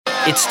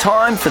It's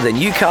time for the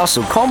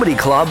Newcastle Comedy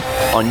Club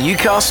on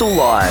Newcastle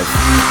Live.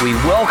 We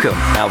welcome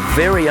our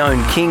very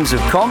own kings of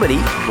comedy,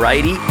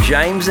 Brady,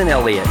 James and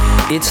Elliott.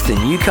 It's the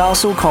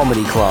Newcastle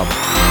Comedy Club.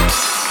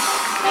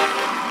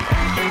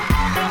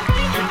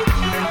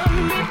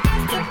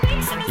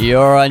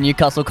 You're on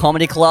Newcastle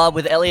Comedy Club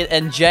with Elliott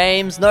and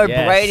James. No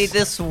Brady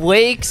this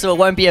week, so it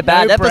won't be a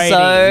bad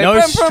episode. No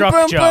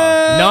structure.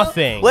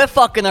 Nothing. We're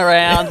fucking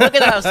around. We're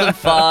going to have some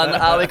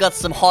fun. We got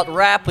some hot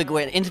rap.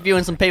 We're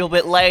interviewing some people a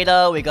bit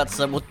later. We got just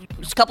a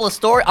couple of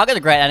stories. I got a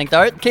great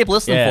anecdote. Keep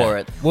listening for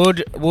it.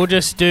 We'll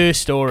just do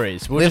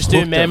stories. We'll just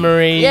do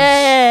memories.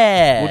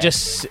 Yeah. We'll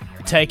just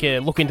take a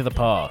look into the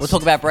past. We'll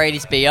talk about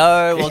Brady's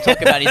BO. We'll talk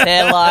about his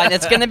hairline.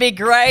 It's going to be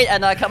great.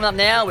 And coming up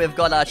now, we've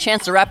got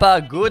Chance the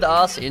Rapper, Good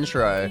Ass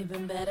Intro.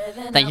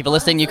 Thank you for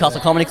listening,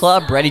 Newcastle Comedy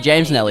Club. Brady,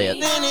 James, and Elliott.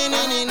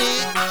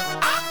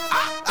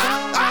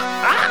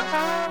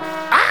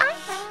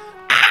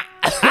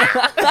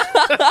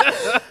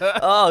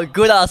 Oh,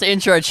 good ass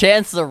intro.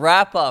 Chance the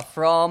Rapper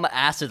from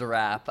Acid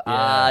Rap.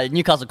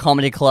 Newcastle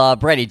Comedy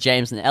Club. Brady,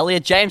 James, and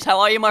Elliott. James, how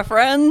are you, my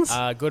friends?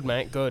 Good,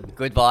 mate. Good.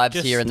 Good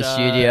vibes here in the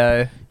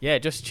studio. Yeah,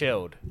 just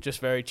chilled. Just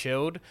very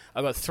chilled.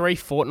 I got 3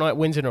 Fortnite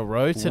wins in a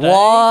row today.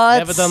 What?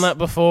 Never done that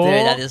before.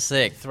 Dude, that is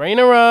sick. 3 in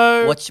a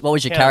row. What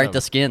was your character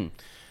skin?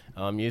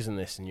 I'm using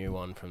this new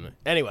one from the...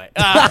 Anyway.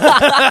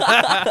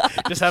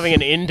 Just having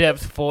an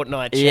in-depth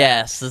Fortnite chat.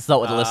 Yes, that's not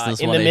what the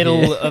listeners want to hear. In the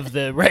middle of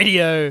the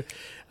radio...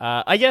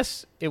 I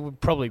guess it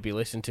would probably be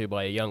listened to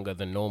by a younger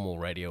than normal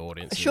radio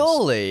audience.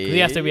 Surely. Because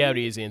you have to be able to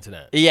use the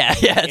internet. Yeah,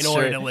 it's in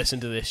order to listen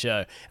to this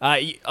show.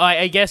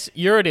 I guess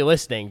you're already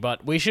listening,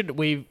 but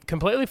we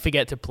completely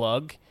forget to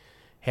plug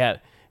how...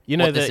 You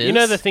know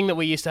the thing that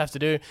we used to have to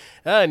do,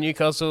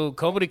 Newcastle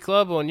Comedy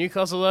Club or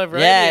Newcastle Live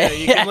Radio. Yeah,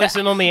 you can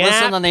listen on the app.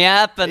 Listen on the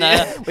app, and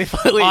we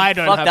I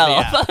don't have the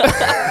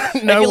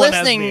app. No one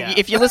has the app.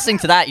 If you're listening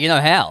to that, you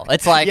know how.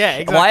 It's like,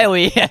 exactly. Why are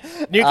we...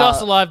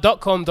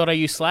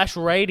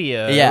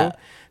 newcastlelive.com.au/radio. Yeah.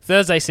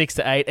 Thursday 6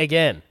 to 8.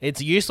 Again,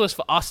 it's useless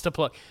for us to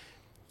plug.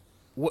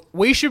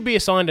 We should be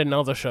assigned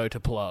another show to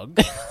plug.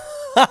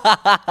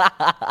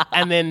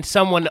 And then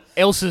someone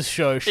else's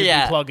show should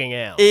be plugging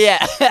out.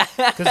 Yeah.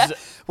 Because...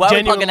 Why are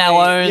we plugging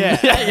our own?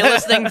 Yeah. You're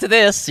listening to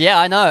this. Yeah,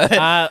 I know.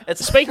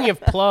 Speaking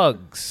of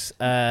plugs...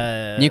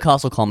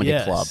 Newcastle Comedy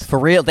Club. For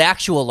real, the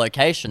actual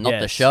location,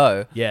 not the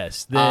show.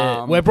 Yes.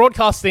 We're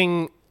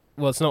broadcasting...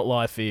 Well, it's not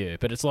live for you,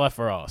 but it's live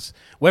for us.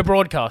 We're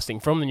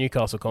broadcasting from the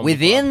Newcastle Comedy Club.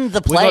 Within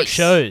the place. We got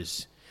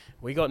shows.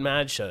 We got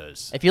mad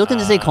shows. If you're looking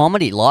to see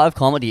comedy, live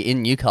comedy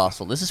in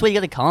Newcastle, this is where you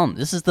got to come.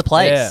 This is the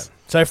place. Yeah.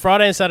 So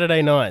Friday and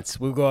Saturday nights,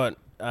 we've got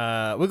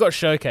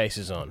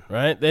showcases on,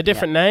 right? They're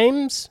different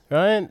names,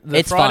 right?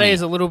 The Friday funny.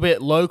 is a little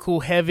bit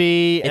local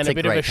heavy and a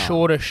bit of a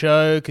shorter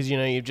show because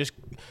you've just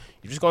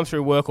gone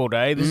through work all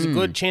day. This is a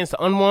good chance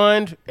to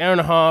unwind, hour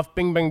and a half,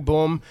 bing bang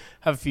boom,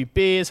 have a few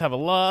beers, have a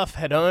laugh,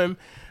 head home.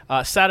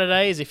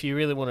 Saturdays, if you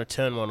really want to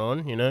turn one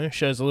on,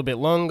 shows a little bit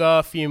longer,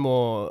 a few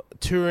more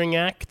touring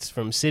acts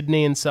from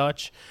Sydney and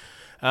such.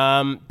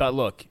 But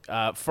look,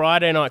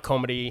 Friday night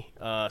comedy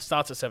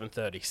starts at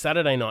 7:30.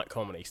 Saturday night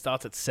comedy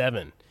starts at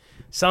 7.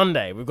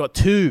 Sunday, we've got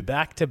 2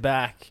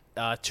 back-to-back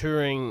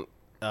touring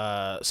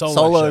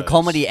solo shows.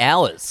 Comedy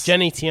hours.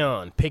 Jenny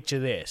Tian, picture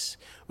this.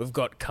 We've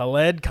got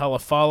Khaled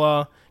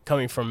Kalafala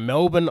coming from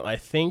Melbourne, I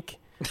think.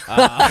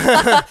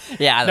 No,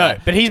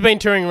 but he's been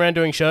touring around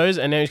doing shows,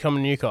 and now he's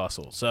coming to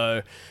Newcastle.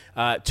 So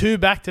 2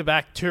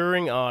 back-to-back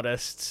touring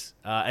artists.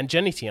 And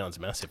Jenny Tian's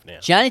massive now.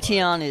 Jenny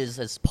Tian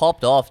has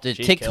popped off. The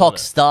TikTok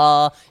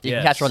star. You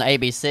can catch her on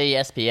ABC,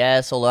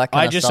 SBS, all that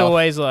kind of stuff. I just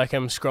always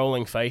I'm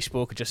scrolling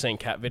Facebook, just seeing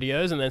cat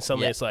videos, and then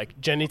suddenly it's like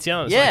Jenny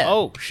Tian. It's like,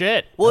 oh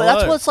shit. Well,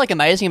 that's what's like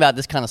amazing about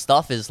this kind of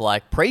stuff is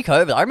like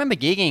pre-COVID. I remember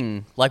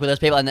gigging like with those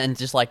people and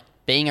just like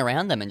being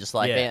around them and just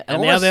like being,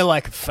 and now they're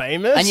like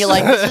famous. And you're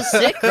like, this is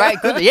sick,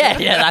 great, good. Yeah,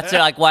 that's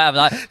like why I'm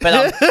like,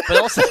 but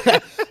also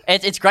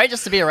it's great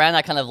just to be around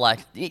that kind of like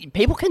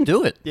people can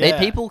do it. Yeah.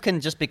 People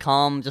can just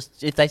become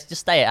if they just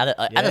stay at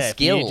a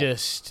skill. If you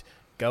just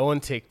go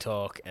on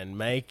TikTok and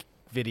make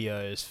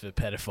videos for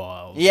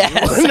pedophiles. Yes.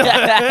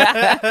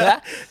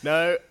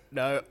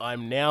 No,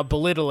 I'm now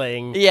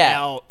belittling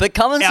our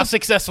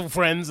successful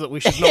friends that we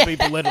should not be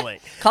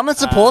belittling. Come and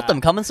support them.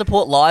 Come and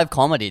support live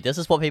comedy. This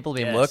is what people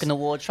have been working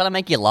towards, trying to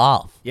make you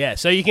laugh. Yeah,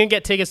 so you can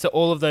get tickets to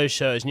all of those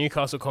shows,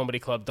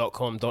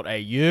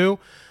 newcastlecomedyclub.com.au.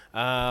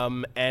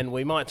 And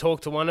we might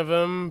talk to one of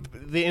them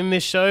in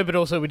this show, but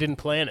also we didn't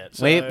plan it.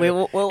 So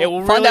we'll it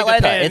will find really out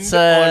later. It's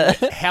on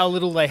how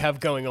little they have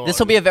going on. This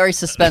will be a very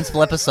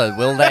suspenseful episode.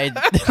 Will they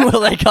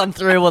come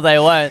through? Will they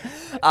won't?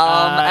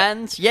 Other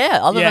than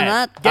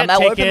that,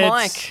 our open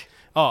mic.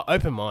 Oh,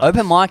 open mic.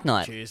 Open mic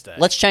night. Tuesday.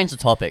 Let's change the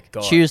topic.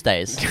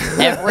 Tuesdays.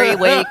 Every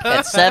week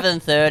at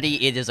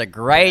 7:30. It is a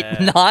great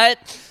night.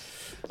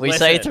 We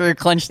say through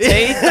clenched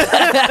teeth.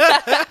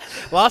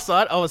 Last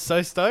night I was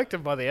so stoked,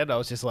 and by the end I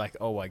was just like,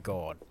 oh my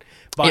god.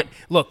 But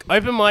look,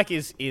 open mic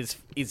is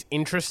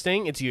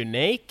interesting. It's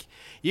unique.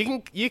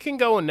 You can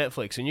go on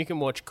Netflix and you can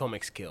watch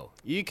comics kill.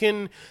 You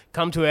can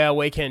come to our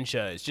weekend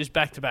shows, just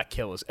back-to-back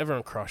killers,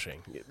 everyone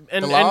crushing.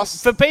 And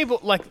for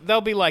people, like,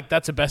 they'll be like,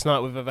 that's the best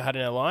night we've ever had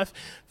in our life.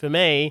 For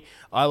me,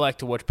 I like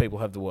to watch people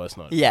have the worst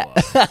night of their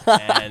life.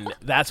 And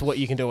that's what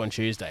you can do on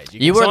Tuesdays.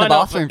 You were in the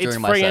bathroom during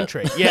my set. It's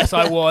free entry. Yes,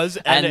 I was.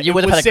 And you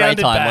would have had a great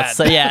time.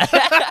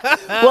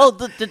 Well,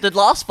 the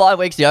last 5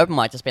 weeks, the open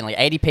mic, there's been like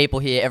 80 people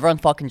here. Everyone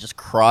fucking just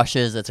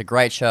crushes. It's a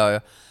great show.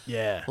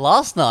 Yeah.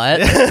 Last night...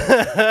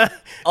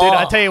 Dude,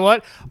 I tell you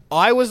what,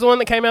 I was the one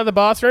that came out of the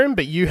bathroom,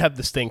 but you had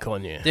the stink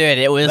on you. Dude,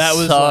 that was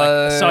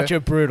like such a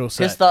brutal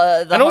set.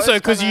 And also,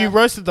 because you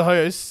roasted the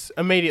hosts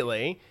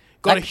immediately,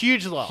 got a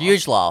huge laugh.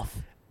 Huge laugh.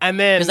 And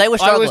then they were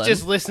struggling. I was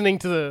just listening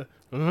to the...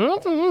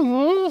 Because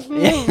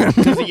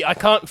I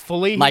can't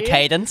fully hear my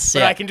cadence,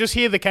 but I can just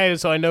hear the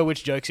cadence, so I know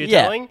which jokes you're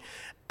telling.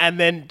 And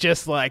then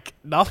just like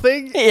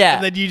nothing. Yeah.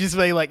 And then you just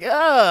be like,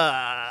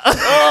 oh,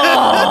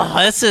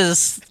 this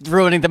is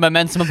ruining the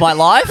momentum of my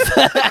life.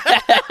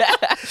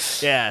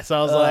 Yeah, so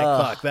I was like,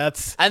 fuck,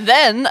 that's... And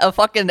then a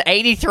fucking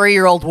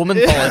 83-year-old woman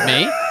followed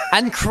me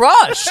and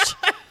crushed.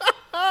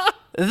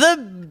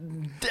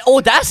 The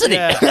audacity.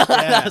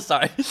 Yeah.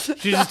 Sorry. She's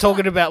just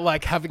talking about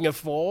like having a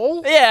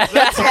fall. Yeah.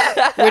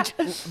 Which,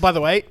 by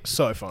the way,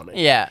 so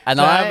funny. Yeah. And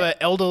to have an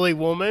elderly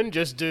woman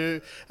just do,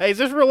 hey, is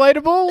this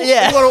relatable?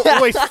 Yeah. You want to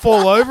always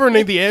fall over and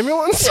need the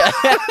ambulance?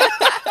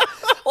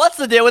 What's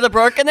the deal with a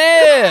broken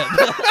hand?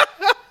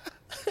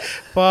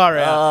 Far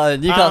out.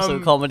 Newcastle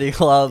Comedy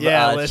Club.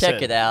 Yeah,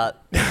 check it out.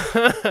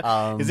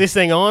 Is this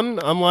thing on?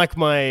 I'm like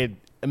my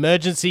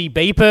emergency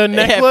beeper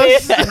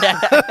necklace.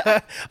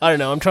 I don't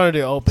know. I'm trying to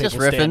do old people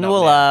just riffing.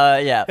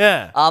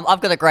 Yeah.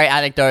 I've got a great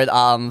anecdote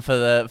for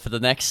the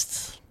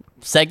next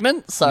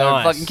segment. So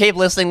fucking keep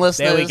listening,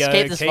 listeners. There we go.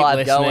 Keep this Keep vibe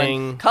listening.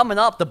 going. Coming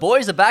up, the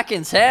boys are back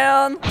in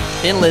town.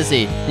 Finn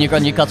Lizzie. You've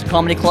got Newcastle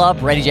Comedy Club.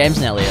 Brady, James,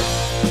 and Elliott.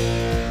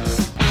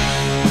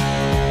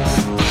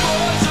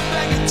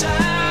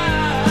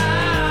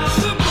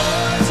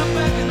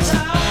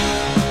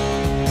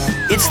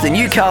 It's the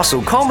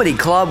Newcastle Comedy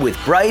Club with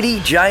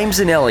Brady, James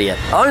and Elliott,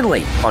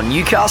 only on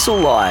Newcastle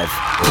Live.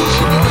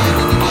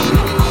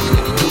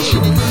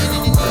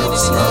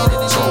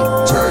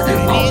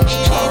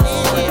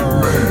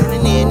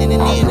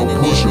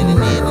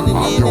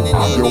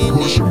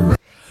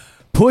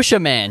 Pusher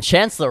Man,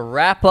 Chance the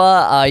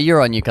Rapper.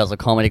 You're on Newcastle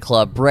Comedy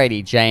Club.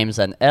 Brady, James,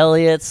 and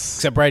Elliott.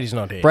 Except Brady's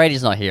not here.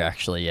 Brady's not here,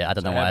 actually. Yeah, I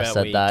don't know why I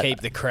said that.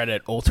 Keep the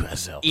credit all to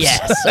ourselves.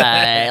 Yes,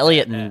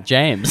 Elliott and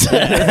James. It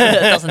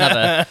doesn't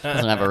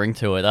have a ring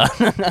to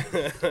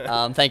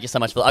it. Thank you so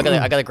much for that.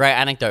 I got a great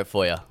anecdote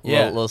for you.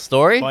 Little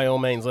story. By all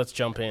means, let's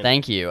jump in.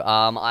 Thank you.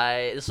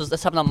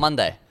 This happened on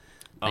Monday.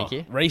 Thank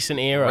you. Recent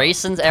era.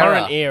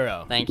 Current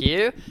era. Thank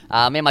you.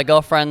 Me and my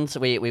girlfriend,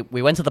 we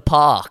went to the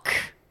park.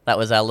 That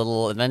was our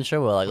little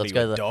adventure. We're like, let's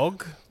go to the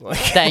dog.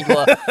 Thank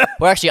you.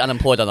 We're actually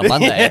unemployed on a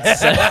Monday.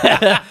 So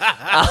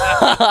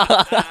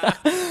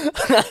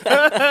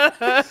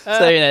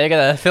you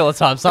gotta fill the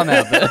time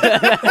somehow. But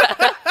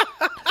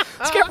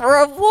let's go for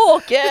a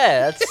walk.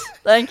 Yeah.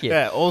 Thank you.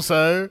 Yeah.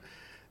 Also,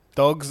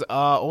 dogs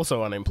are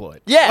also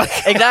unemployed. Yeah,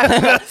 exactly.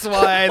 That's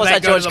why. What's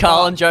that George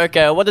Carlin joke?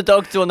 What do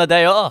dogs do on the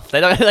day off?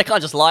 They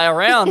can't just lie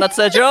around. That's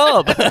their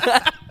job.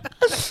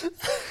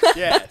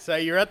 Yeah, so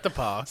you're at the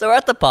park. So we're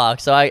at the park.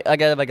 So I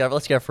go,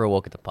 let's go for a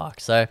walk at the park.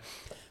 So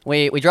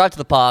we drive to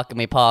the park and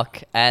we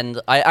park.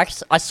 And I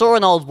saw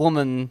an old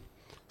woman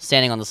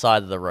standing on the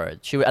side of the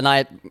road.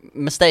 I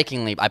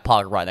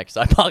parked right next to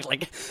her. I parked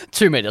like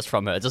 2 meters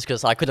from her just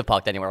because I could have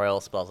parked anywhere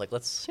else. But I was like,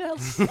 let's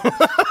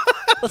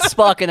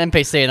spark an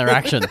NPC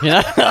interaction, you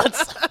know?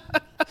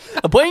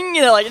 A boing,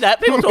 you know, like that.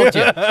 People talk to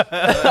you.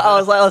 I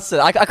was like, listen,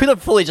 I could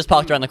have fully just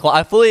parked around the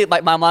corner.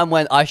 My mind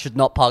went, I should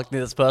not park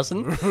near this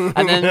person.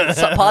 And then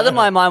part of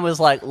my mind was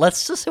like,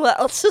 let's just see what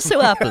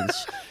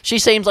happens. She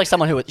seems like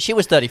someone she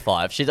was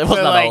 35. She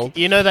wasn't that old.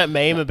 You know that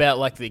meme about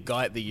like the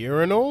guy at the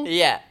urinal?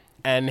 Yeah.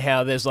 And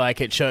how there's like,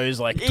 it shows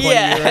like 20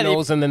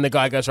 urinals and then the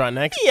guy goes right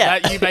next.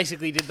 Yeah. You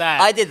basically did that.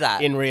 I did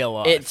that. In real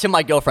life. To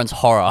my girlfriend's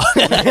horror.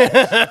 So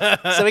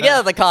we get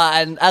out of the car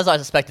and as I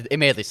suspected,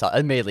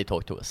 immediately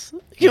talked to us.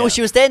 She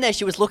was standing there,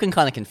 she was looking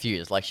kind of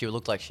confused. Like she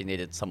looked like she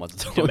needed someone to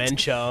talk to.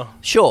 Dementia.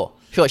 Sure.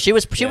 She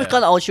was kind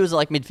of old. She was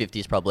like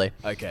mid-50s probably.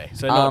 Okay.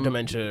 So not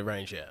dementia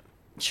range yet.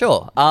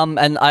 Sure.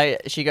 And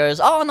she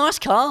goes, oh, nice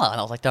car. And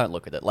I was like, don't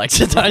look at it. Like,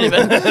 don't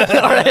even.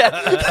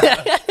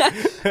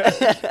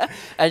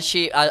 And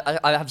I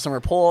have some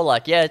rapport,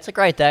 like, yeah, it's a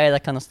great day,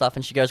 that kind of stuff.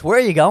 And she goes, where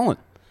are you going?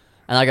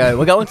 And I go,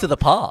 we're going to the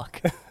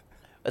park.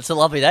 It's a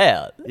lovely day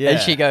out. Yeah. And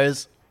she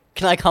goes,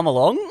 can I come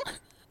along?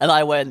 And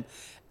I went,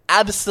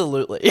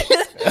 absolutely. With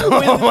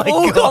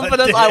full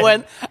confidence, I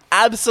went,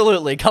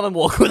 absolutely, come and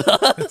walk with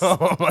us.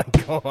 Oh my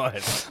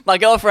God. My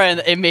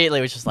girlfriend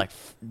immediately was just like,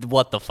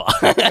 what the fuck?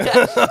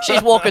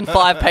 She's walking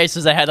 5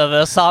 paces ahead of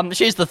us.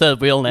 She's the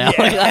third wheel now.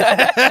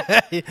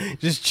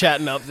 Just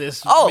chatting up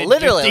this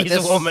literally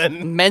this this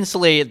woman.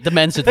 mentally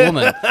demented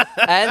woman.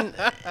 And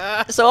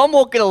so I'm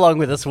walking along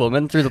with this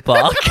woman through the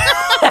park.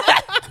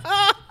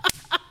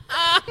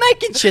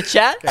 Making chit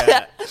chat.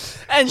 Yeah.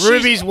 And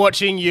Ruby's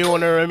watching you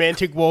on a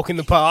romantic walk in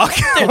the park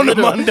on a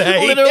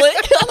Monday. Literally.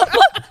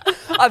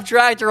 I've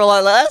dragged her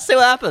along. Let's see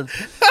what happens.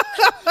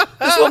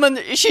 This woman,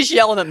 she's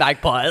yelling at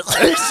magpies.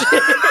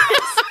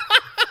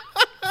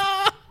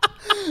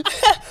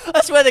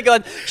 I swear to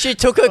God, she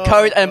took her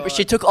coat and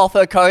she took off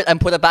her coat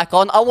and put it back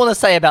on. I want to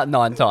say about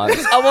 9 times.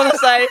 I want to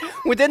say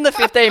within the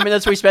 15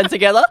 minutes we spent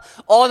together,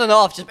 on and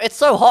off. It's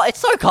so hot. It's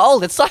so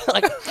cold. It's so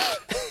like.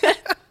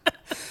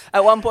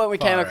 At one point, we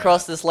came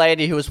across this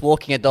lady who was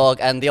walking a dog,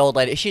 and the old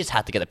lady, she just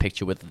had to get a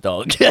picture with the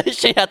dog.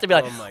 She had to be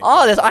like,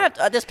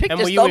 I just picked this dog.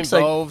 And were you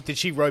involved? Did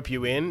she rope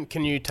you in?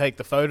 Can you take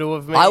the photo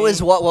of me?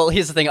 Well,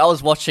 here's the thing. I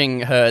was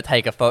watching her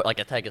take a photo,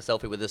 take a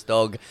selfie with this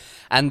dog,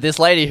 and this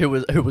lady who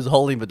was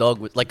holding the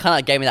dog, kind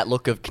of gave me that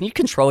look of, can you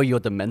control your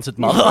demented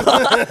mother?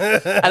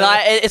 And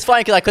it's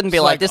funny because I couldn't be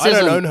like, this isn't. I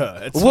don't own her.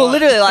 It's well, fine.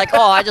 literally,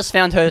 I just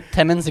found her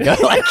 10 minutes ago.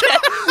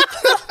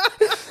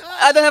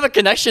 I don't have a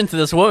connection to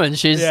this woman.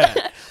 She's.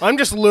 Yeah. I'm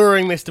just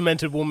luring this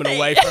demented woman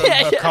away from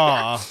her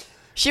car.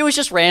 She was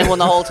just rambling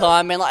the whole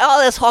time, and like,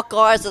 there's hot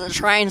guys at the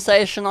train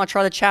station. I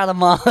try to chat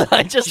them up.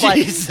 I just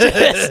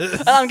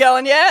and I'm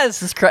going, yeah,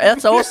 this is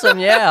that's awesome.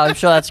 Yeah, I'm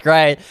sure that's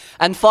great.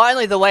 And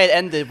finally, the way it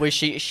ended was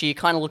she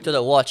kind of looked at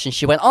her watch and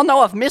she went, oh no,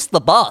 I've missed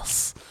the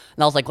bus.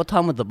 And I was like, what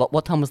time was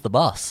the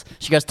bus?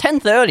 She goes,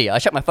 10:30. I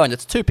checked my phone.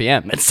 It's 2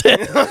 p.m. And she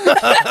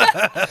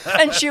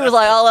was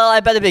like, oh, well, I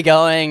better be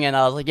going. And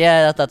I was like,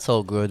 yeah, that's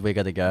all good. We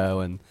got to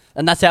go. And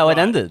that's how it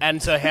ended.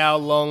 And so how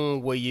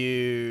long were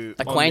you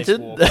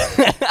acquainted? On this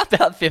walk?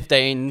 About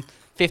 15,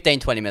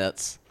 20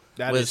 minutes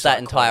was that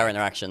entire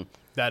interaction.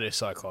 That is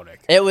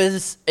psychotic. It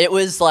was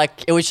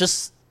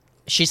just,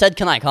 she said,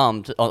 can I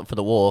come for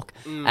the walk?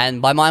 And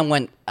my mind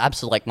went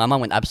absolutely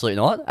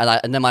not.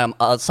 And then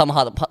some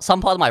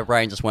part of my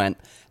brain just went,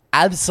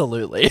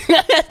 absolutely.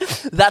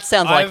 That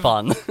sounds like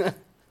fun.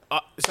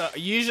 So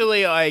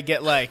usually I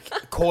get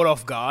caught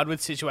off guard with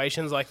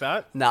situations like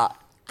that. Nah.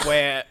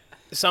 Where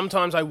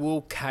sometimes I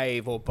will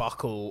cave or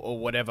buckle or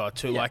whatever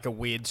to a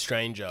weird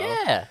stranger.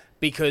 Yeah.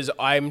 Because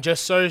I'm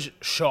just so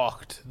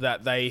shocked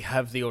that they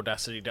have the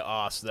audacity to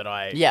ask that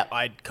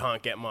I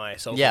can't get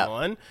myself in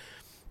line.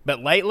 But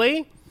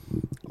lately,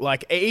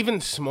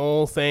 even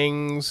small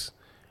things,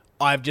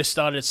 I've just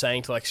started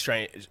saying to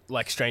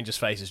strangers'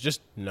 faces,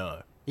 just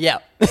no. Yeah.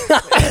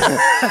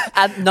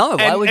 No,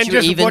 why would you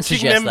even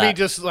suggest that? And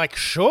just watching them be just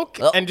shook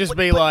and just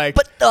be like,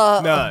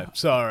 no,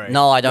 sorry.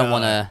 No, I don't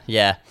want to,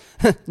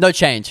 no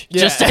change.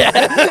 Yeah. Just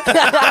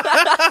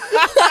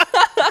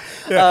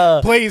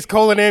please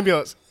call an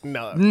ambulance.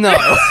 No.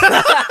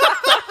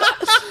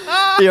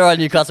 You're on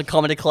Newcastle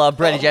Comedy Club,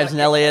 Brady, James and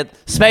Elliott.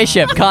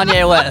 Spaceship,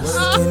 Kanye West.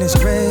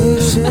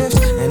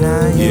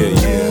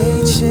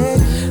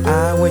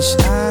 I wish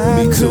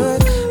I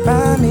could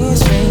buy me a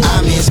spring.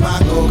 I miss my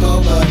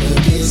cocoa butter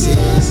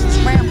kisses.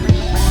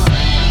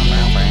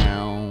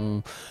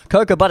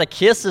 Cocoa Butter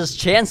Kisses,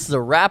 Chance the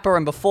Rapper,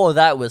 and before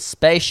that was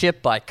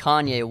Spaceship by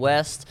Kanye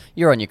West.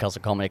 You're on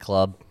Newcastle Comedy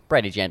Club,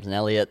 Brady, James and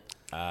Elliott.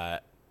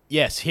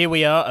 Yes, here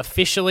we are,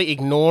 officially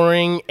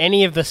ignoring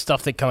any of the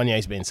stuff that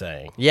Kanye's been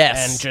saying.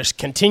 Yes. And just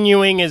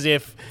continuing as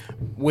if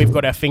we've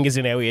got our fingers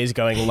in our ears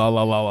going la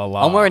la la la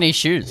la. I'm wearing these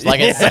shoes. I'm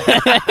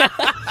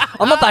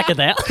not backing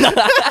down.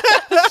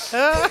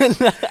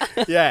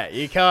 Yeah,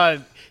 you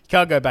can't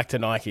go back to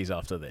Nikes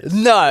after this.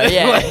 No,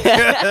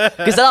 yeah.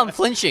 Because then I'm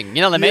flinching,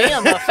 you know what I mean?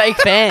 I'm a fake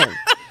fan.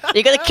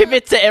 You got to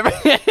commit to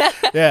everything.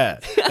 Yeah,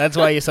 that's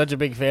why you're such a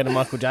big fan of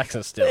Michael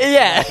Jackson still.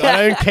 Yeah.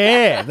 I don't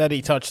care that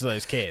he touched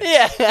those kids.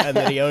 Yeah. And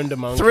that he owned a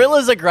monkey.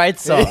 Thriller's a great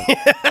song.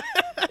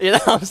 You know,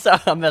 I'm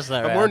messing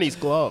around. I'm wearing his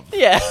glove.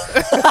 Yeah.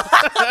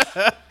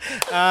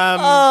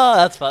 Oh,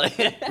 that's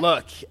funny.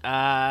 Look,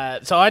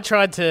 so I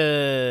tried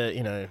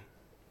to,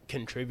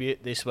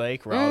 contribute this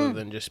week rather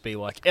than just be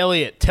like,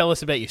 Elliott, tell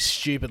us about your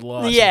stupid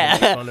life. Yeah.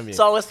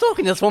 So I was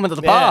talking to this woman at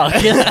the park.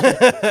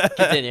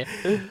 Continue.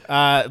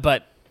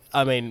 But,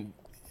 I mean,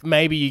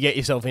 maybe you get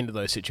yourself into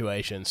those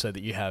situations so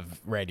that you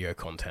have radio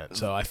content.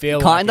 So I feel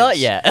it's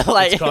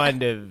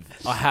kind of,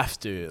 I have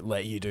to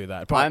let you do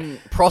that. But I'm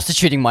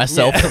prostituting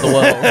myself to the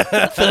world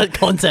for the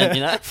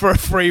content, For a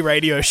free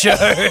radio show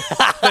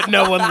that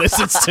no one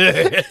listens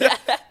to.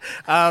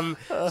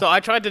 So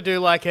I tried to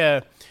do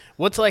a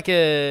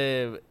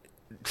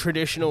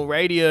traditional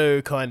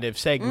radio kind of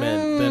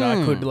segment that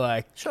I could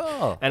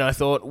Sure. And I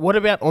thought, what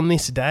about on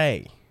this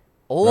day?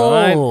 Oh.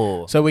 Right?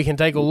 So we can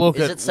take a look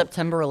at... Is it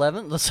September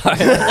 11th? Sorry.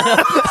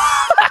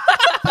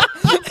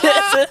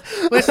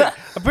 Listen,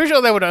 I'm pretty sure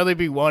there would only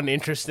be one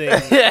interesting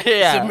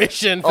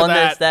submission for on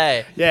that. this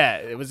day. Yeah,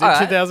 it was in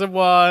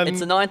 2001. It's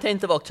the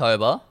 19th of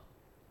October.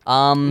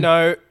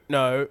 No.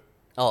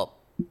 Oh.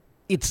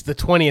 It's the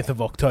 20th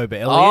of October,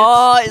 Elliott.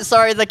 Oh,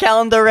 sorry, the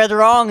calendar read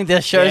wrong.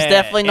 This show's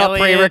definitely not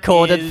Elliott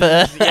pre-recorded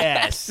for...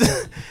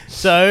 Yes.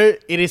 So,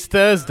 it is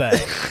Thursday,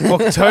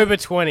 October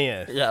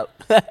 20th. Yep.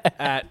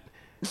 At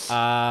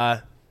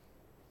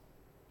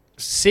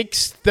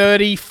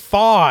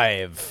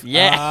 6:35.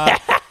 Yeah.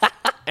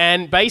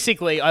 And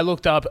basically, I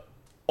looked up,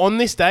 on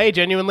this day,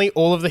 genuinely,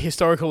 all of the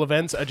historical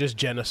events are just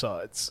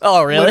genocides.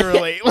 Oh, really?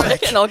 Literally.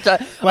 Like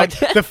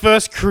the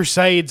first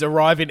Crusades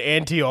arrive in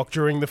Antioch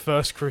during the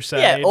First Crusade.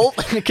 Yeah,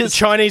 the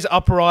Chinese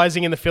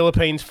uprising in the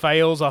Philippines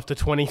fails after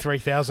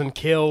 23,000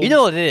 killed. You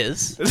know what it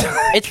is?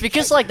 It's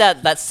because like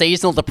that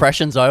seasonal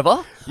depression's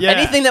over. Yeah.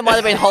 Anything that might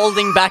have been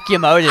holding back your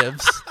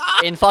motives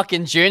in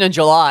fucking June and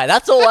July,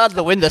 that's all out of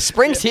the window.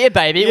 Spring's here,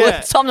 baby. Yeah.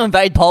 It's time to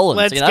invade Poland.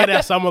 Let's you know? get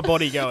our summer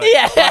body going.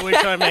 Yeah. By which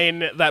I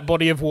mean that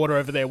body of water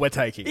over there we're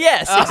taking.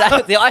 Yes,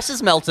 exactly. The ice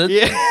is melted.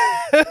 Yeah.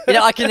 You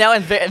know, I can now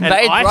invade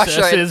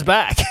Russia. ISIS is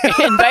back.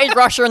 Invade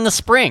Russia in the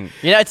spring.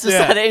 You know, it's just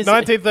that easy.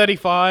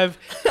 1935,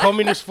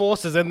 communist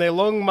forces and their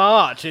long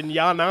march in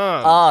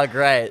Yan'an. Oh,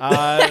 great.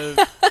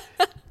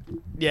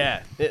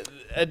 Yeah.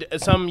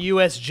 Some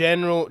U.S.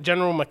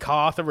 General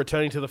MacArthur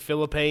returning to the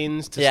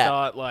Philippines to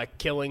start like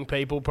killing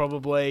people,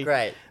 probably.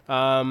 Great.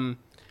 The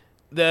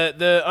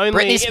only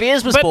Britney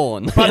Spears was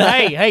born. But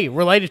hey,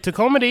 related to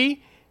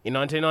comedy. In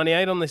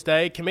 1998, on this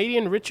day,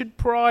 comedian Richard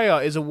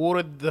Pryor is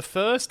awarded the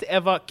first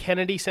ever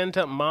Kennedy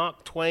Center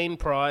Mark Twain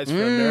Prize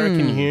for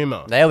American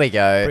humor. There we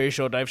go. Pretty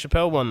sure Dave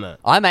Chappelle won that.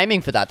 I'm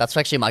aiming for that. That's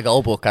actually my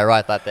goal book. I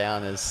write that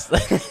down as...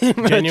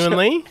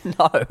 Genuinely? No.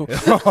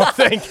 Oh,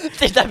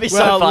 That'd be so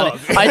Well, funny.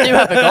 look. I do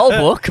have a goal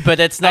book, but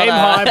it's not... Aim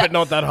high, but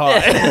not that high.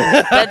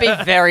 That'd be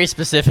very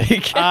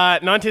specific.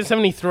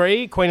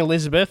 1973, Queen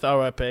Elizabeth,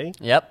 R.I.P.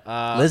 Yep.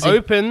 Lizzie.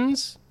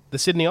 Opens the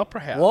Sydney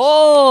Opera House.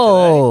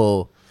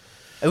 Whoa!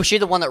 Was she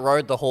the one that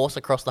rode the horse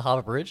across the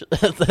Harbour Bridge? Is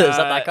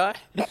that guy?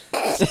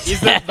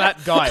 Is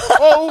that guy?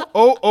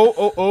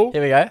 Oh.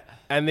 Here we go.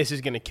 And this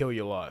is going to kill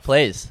your life.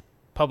 Please.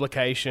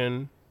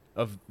 Publication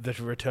of The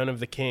Return of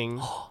the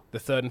King, the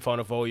third and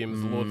final volume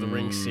of the Lord of the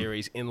Rings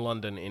series in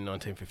London in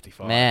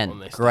 1955.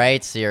 Man,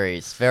 great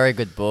series. Very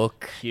good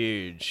book.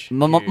 Huge.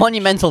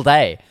 Monumental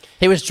day.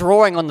 He was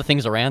drawing on the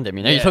things around him.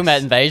 You know, you're talking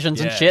about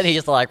invasions and shit.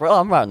 He's like, well,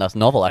 I'm writing this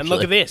novel, actually. And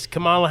look at this.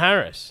 Kamala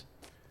Harris.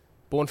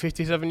 Born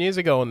 57 years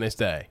ago on this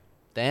day.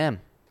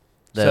 Damn.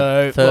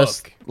 The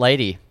first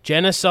lady.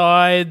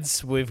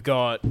 Genocides. We've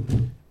got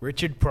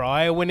Richard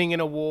Pryor winning an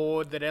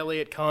award that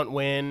Elliott can't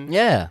win.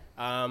 Yeah.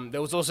 There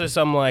was also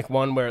some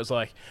one where it was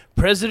like,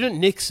 President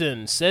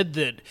Nixon said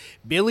that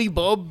Billy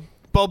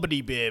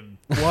Bobbity Bib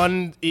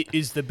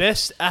is the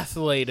best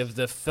athlete of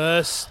the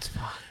first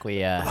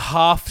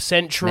half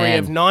century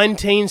of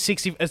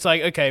 1960. It's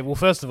like, okay, well,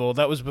 first of all,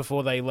 that was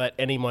before they let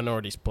any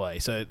minorities play,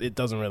 so it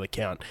doesn't really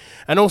count.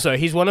 And also,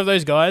 he's one of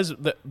those guys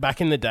that back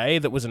in the day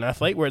that was an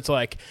athlete where it's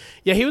like,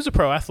 yeah, he was a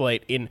pro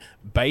athlete in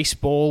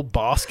baseball,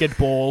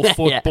 basketball,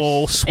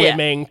 football,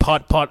 swimming,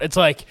 putt. It's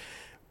like,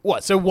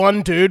 what? So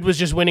one dude was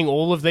just winning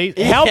all of these?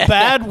 How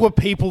bad were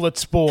people at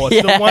sports?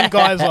 The one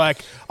guy's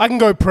like, I can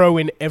go pro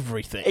in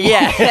everything.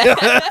 Yeah.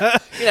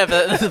 You know,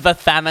 the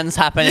famine's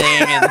happening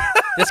and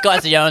this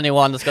guy's the only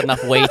one that's got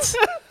enough wheat.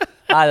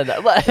 I don't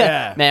know.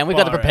 Man, we've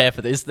got to prepare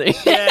for this thing.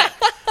 Yeah.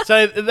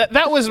 So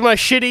that was my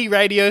shitty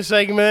radio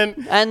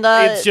segment. And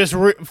it's just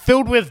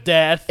filled with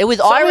death. It was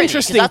Some irony.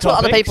 Interesting That's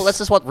topics. what other people, that's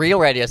just what real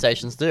radio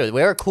stations do.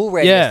 We're a cool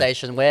radio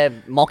station. We're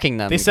mocking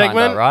them. This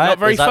segment, right? not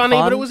very funny,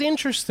 fun? but it was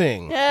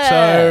interesting. Yeah.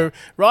 So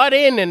write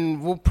in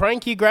and we'll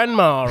prank your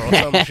grandma or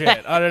some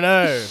shit. I don't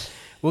know.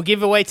 We'll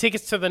give away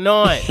tickets to the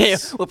night.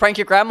 We'll prank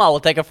your grandma.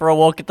 We'll take her for a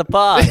walk at the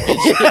park.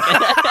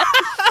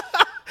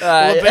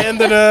 We'll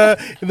abandon her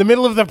in the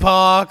middle of the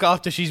park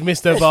after she's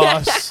missed her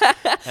bus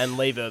and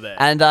leave her there.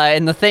 And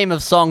in the theme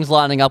of songs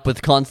lining up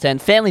with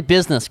content, Family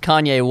Business,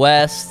 Kanye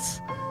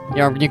West,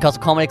 you're on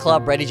Newcastle Comedy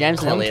Club, Brady James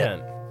and Elliott.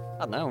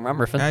 I don't know,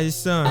 remember if How your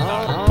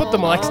son? Put the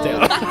mics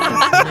down.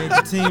 Made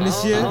the team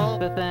this year?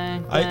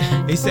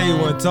 He said he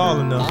wasn't tall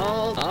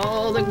enough.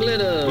 All the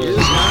glitter.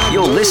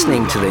 You're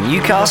listening to the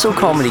Newcastle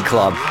Comedy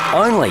Club,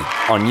 only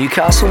on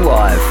Newcastle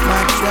Live.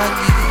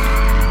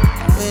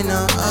 When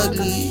I'm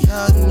ugly,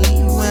 hug me.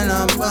 When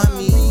I'm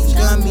bummy,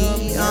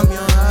 gummy, I'm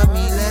your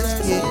hubby. Let's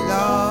get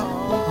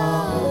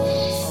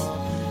lost.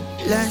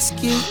 Let's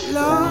get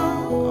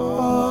lost.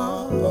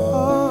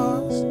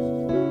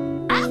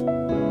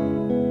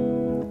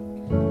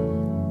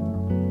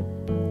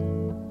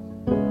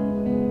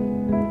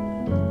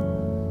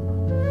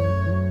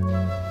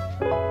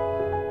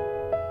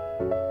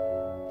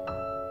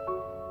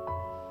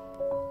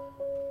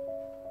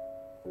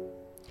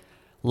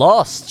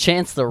 Lost,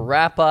 Chance the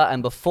Rapper,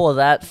 and before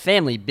that,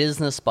 Family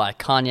Business by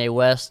Kanye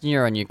West.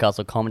 You're on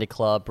Newcastle Comedy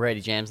Club,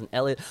 Brady James and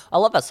Elliott. I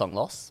love that song,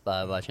 Lost,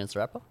 by Chance the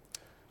Rapper.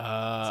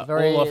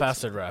 All of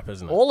acid rap,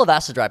 isn't it? All of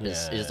acid rap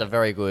is a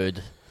very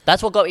good...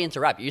 That's what got me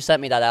into rap. You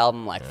sent me that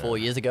album 4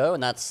 years ago,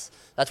 and that's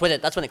when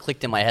it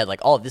clicked in my head.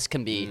 Like, oh, this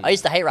can be... I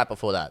used to hate rap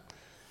before that.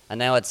 And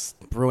now it's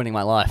ruining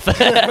my life.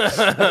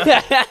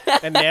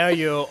 And now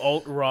you're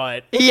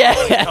alt-right. Yeah.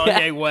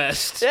 Kanye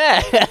West.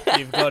 Yeah.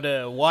 You've got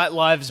a White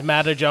Lives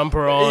Matter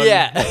jumper on.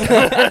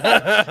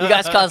 Yeah. You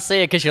guys can't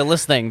see it because you're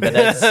listening, but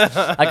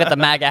I got the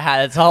MAGA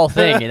hat. It's the whole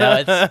thing,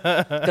 It's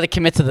got to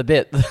commit to the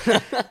bit.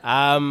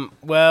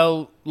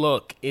 Well,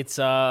 look, it's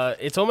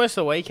almost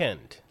the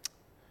weekend.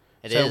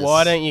 It so is.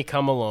 why don't you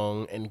come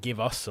along and give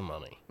us some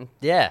money?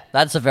 Yeah,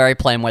 that's a very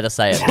plain way to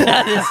say it.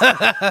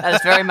 that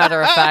is very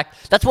matter of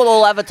fact. That's what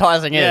all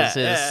advertising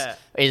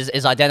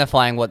is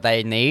identifying what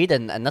they need,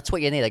 and that's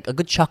what you need, like a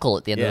good chuckle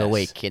at the end of the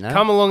week,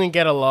 Come along and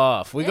get a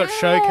laugh. We got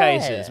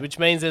showcases, which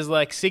means there's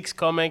like 6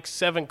 comics,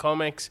 7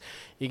 comics.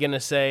 You're going to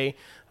see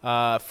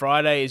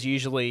Friday is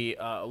usually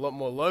a lot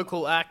more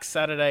local acts.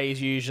 Saturday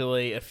is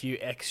usually a few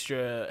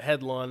extra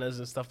headliners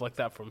and stuff like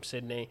that from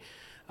Sydney.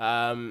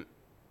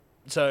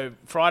 So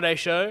Friday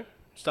show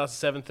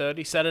starts at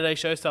 7:30. Saturday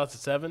show starts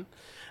at 7.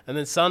 And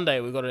then Sunday,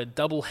 we've got a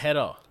double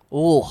header.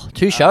 Ooh,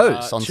 2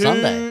 shows on 2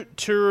 Sunday.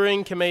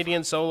 touring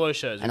comedian solo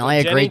shows. And I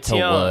agreed to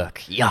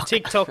work. Yuck.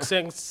 TikTok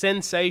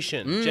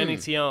sensation, Jenny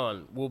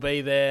Tian, will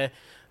be there.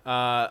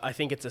 I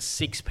think it's a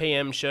 6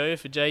 p.m. show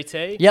for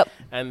JT. Yep.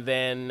 And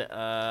then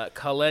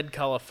Khaled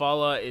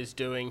Kalafala is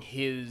doing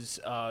his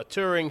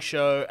touring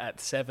show at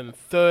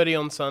 7:30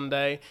 on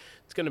Sunday.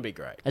 It's going to be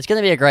great. It's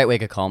going to be a great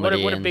week of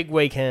comedy. What a big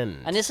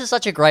weekend. And this is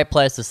such a great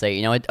place to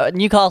see.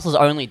 Newcastle's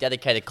only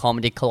dedicated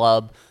comedy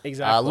club.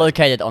 Exactly.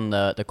 Located on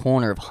the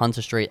corner of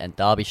Hunter Street and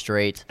Derby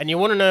Street. And you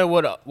want to know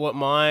what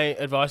my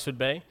advice would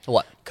be?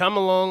 What? Come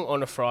along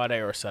on a Friday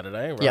or a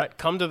Saturday, right? Yep.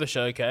 Come to the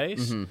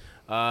showcase.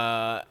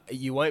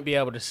 You won't be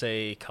able to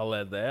see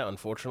Khaled there,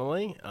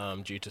 unfortunately,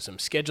 due to some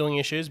scheduling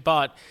issues.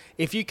 But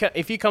if you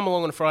come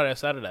along on a Friday or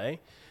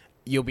Saturday,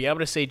 you'll be able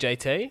to see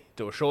JT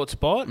do a short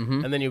spot,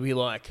 and then you'll be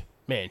like,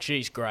 man,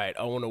 she's great.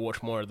 I want to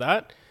watch more of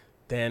that.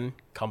 Then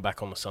come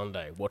back on the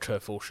Sunday. Watch her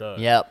full show.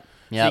 Yep.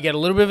 So you get a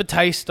little bit of a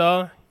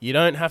taster. You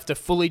don't have to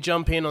fully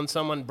jump in on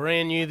someone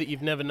brand new that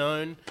you've never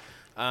known.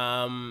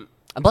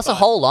 And plus a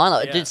whole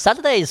lineup. yeah. Dude,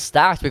 Saturday is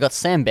stacked. We got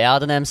Sam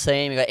Bowden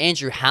emceeing. We got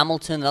Andrew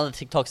Hamilton, another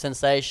TikTok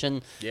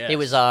sensation. Yes. He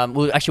was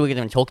we're going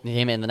to be talking to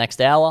him in the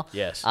next hour.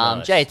 Yes,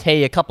 nice.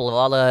 JT, a couple of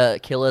other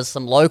killers,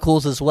 some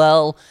locals as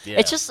well. Yeah.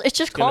 It's just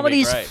gonna be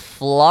comedy's great.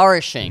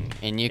 flourishing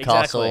in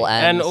Newcastle,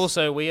 Exactly. and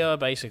also we are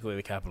basically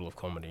the capital of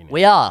comedy now.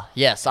 we are.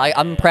 Yes,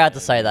 I'm proud to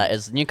say that.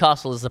 As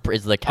Newcastle is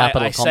the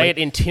capital I of comedy. say it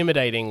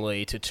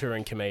intimidatingly to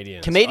touring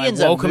comedians.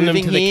 Comedians I are welcome them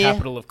moving to the here.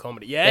 capital of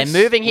comedy. Yes,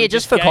 They're moving here we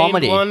just for gained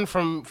comedy. One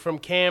from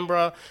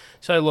Canberra.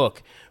 So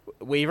look,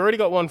 we've already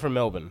got one from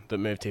Melbourne that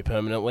moved here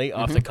permanently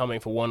after coming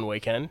for one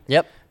weekend.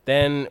 Yep.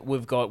 Then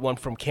we've got one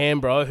from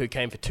Canberra who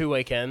came for 2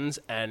 weekends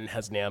and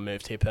has now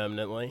moved here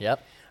permanently.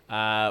 Yep.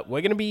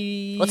 We're going to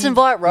be... Let's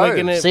invite Rove.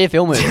 See if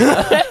he'll move.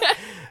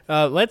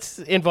 let's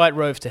invite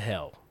Rove to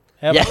hell.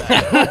 How about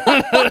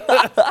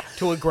that?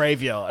 To a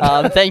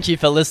graveyard. Thank you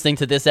for listening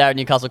to this hour at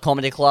Newcastle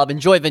Comedy Club.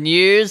 Enjoy the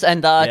news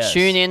and Yes.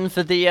 tune in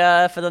for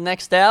the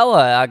next hour.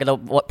 I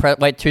gotta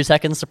wait 2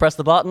 seconds to press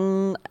the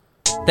button.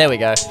 There we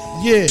go.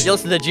 Yeah. You're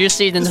listening to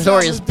Juicy, the This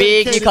notorious album is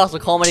big dedicated Newcastle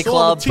Comedy to all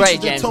Club. the Brady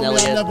teachers that James told and me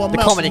I Elliott, never the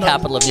amount comedy to nothing.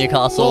 capital of To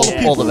Newcastle. all the All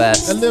people the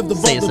best. that lived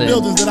above See you the soon.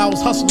 buildings that I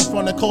was hustling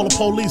from that called the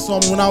police on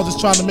me when I was just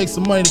trying to make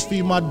some money to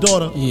feed my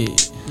daughter. Yeah.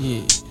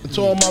 And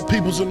to all my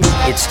peoples in the...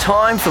 It's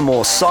time for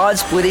more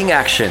side-splitting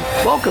action.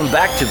 Welcome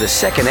back to the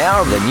second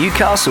hour of the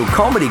Newcastle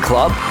Comedy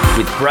Club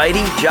with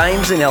Brady,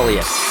 James and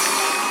Elliott.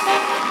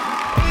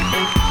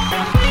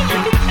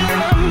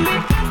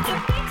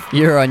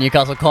 You're on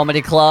Newcastle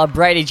Comedy Club.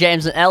 Brady,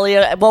 James and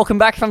Elliott, welcome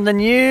back from the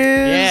news.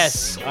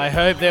 Yes, I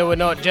hope there were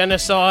not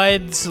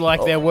genocides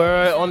like there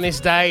were on this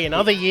day in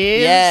other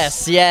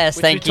years. Yes,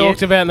 which thank we you.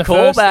 talked about in the Call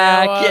first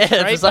back. hour. Yes.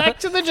 Straight back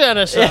to the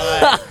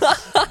genocide.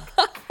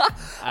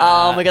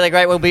 We got a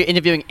great. We'll be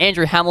interviewing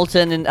Andrew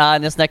Hamilton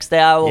in this next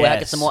hour. We'll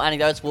get Yes. some more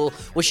anecdotes.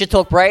 We should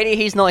talk Brady.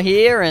 He's not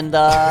here, and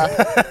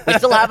we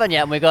still haven't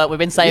yet. And we've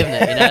been saving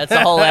it. It's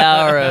a whole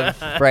hour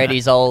of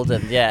Brady's old,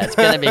 and yeah, it's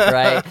gonna be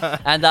great.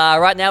 And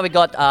right now we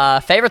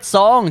got favorite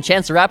song,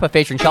 Chance the Rapper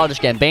featuring Childish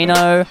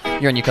Gambino.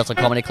 You're in Newcastle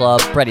Comedy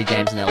Club. Brady,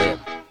 James, and Elliott.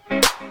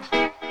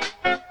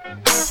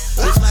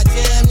 This my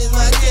jam, this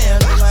my jam,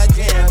 this my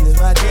jam,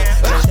 this my jam.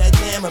 About that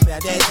jam,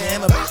 about that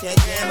jam, about that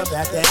jam,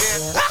 about that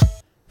jam.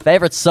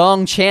 Favorite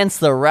song, Chance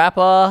the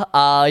Rapper.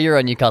 You're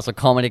on Newcastle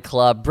Comedy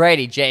Club.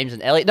 Brady, James,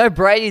 and Elliott. No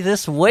Brady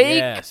this week.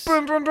 Yes.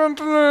 Boom, boom, boom,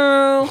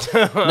 boom.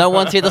 No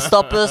one's here to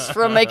stop us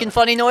from making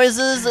funny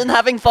noises and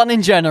having fun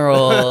in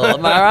general.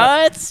 Am I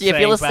right? If Saying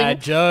you're listening,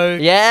 bad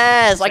jokes.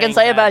 yes, I can saying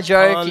say a bad bad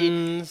joke.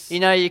 puns.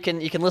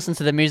 You can listen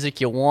to the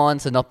music you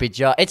want and not be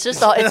judged. It's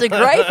just it's a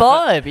great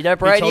vibe,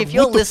 Brady. told, If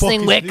you're "What the fuck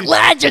listening, is we're this?"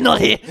 glad you're not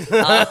here.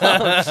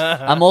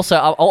 I'm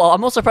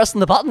also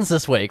pressing the buttons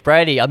this week,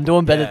 Brady. I'm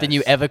doing better than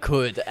you Yes. ever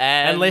could.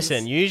 And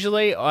listen,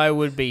 usually I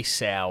would be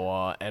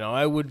sour and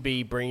I would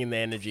be bringing the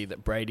energy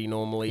that Brady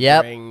normally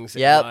brings.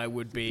 Yep. And I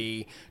would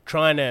be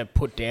trying to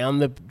put down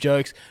the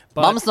jokes.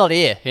 But Mum's not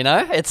here.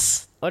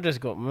 It's I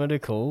just got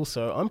medical,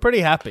 so I'm pretty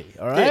happy.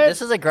 All right, Dude,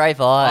 this is a great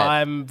vibe.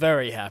 I'm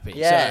very happy.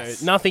 Yes.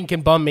 So nothing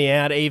can bum me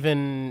out,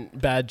 even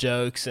bad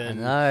jokes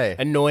and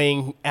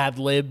annoying ad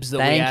libs that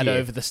we add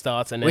over the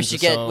starts and ends of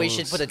songs. We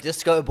should put a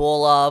disco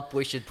ball up.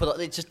 We should put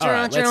just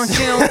right, party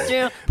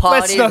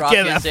let's not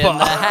get rockers that in far.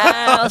 the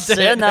house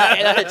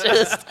tonight.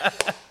 Just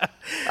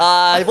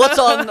what's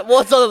on at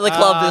the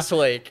club this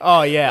week?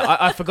 Oh yeah,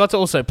 I forgot to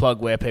also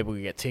plug where people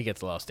can get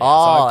tickets last year.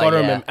 Oh, so I've got to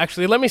yeah. remember.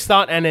 Actually, let me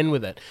start and end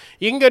with it.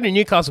 You can go to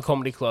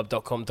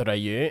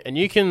newcastlecomedyclub.com.au and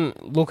you can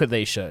look at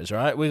these shows.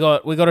 Right, we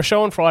got a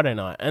show on Friday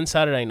night and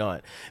Saturday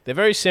night. They're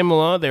very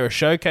similar. They're a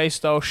showcase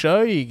style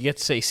show. You get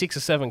to see 6 or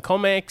 7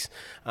 comics.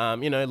 A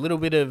little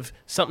bit of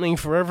something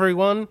for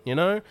everyone.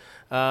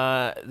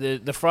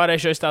 The Friday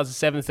show starts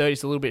at 7:30.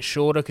 It's a little bit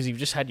shorter because you've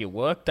just had your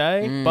work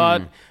day,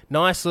 but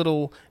nice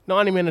little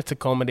 90 minutes of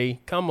comedy.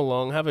 Come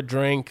along, have a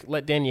drink,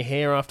 let down your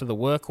hair after the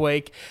work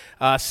week.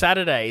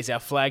 Saturday is our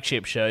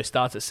flagship show.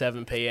 Starts at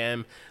 7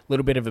 p.m. A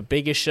little bit of a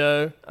bigger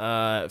show.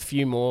 A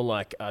few more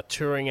like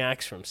touring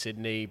acts from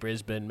Sydney,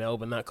 Brisbane,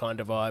 Melbourne, that kind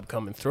of vibe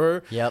coming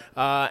through. Yep.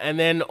 And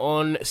then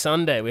on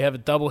Sunday, we have a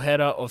double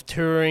header of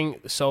touring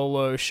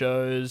solo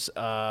shows.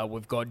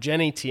 We've got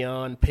Jenny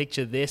Tian,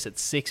 Picture This at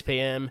 6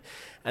 p.m.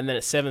 And then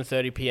at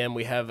 7:30 p.m.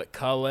 we have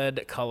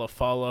Khaled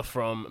Kalafala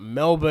from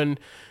Melbourne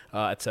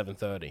at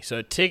 7:30.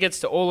 So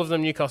tickets to all of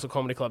them,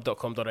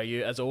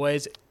 newcastlecomedyclub.com.au. As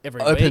always, every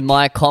week. Open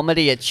mic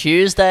comedy at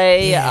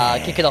Tuesday.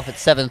 Kick it off at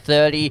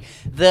 7:30.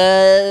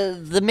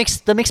 The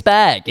mixed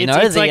bag.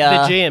 It's like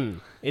the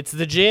gym. It's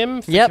the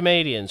gym for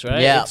comedians,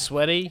 right? Yeah. It's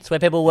sweaty. It's where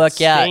people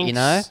work out.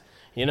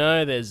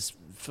 There's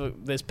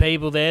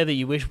people there that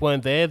you wish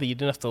weren't there that you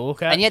didn't have to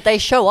look at. And yet they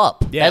show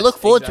up. Yes, they look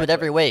forward to it exactly.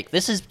 every week.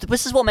 This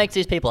is what makes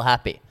these people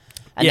happy.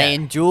 And Yeah. they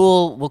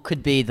endure what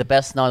could be the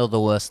best night or the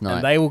worst night.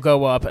 And they will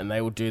go up and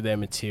they will do their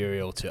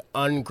material to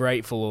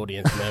ungrateful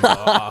audience member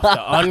after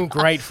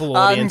ungrateful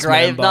audience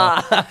member.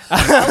 Nah. I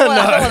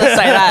don't want to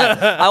say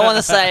that. I want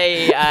to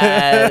say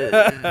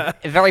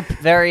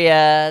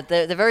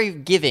they're very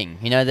giving.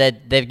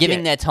 They're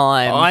giving their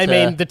time. I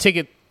mean, the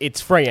ticket, it's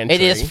free entry.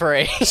 It is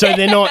free. So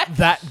they're not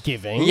that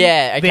giving.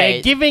 Yeah, okay.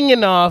 They're giving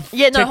enough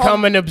to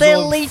come and they're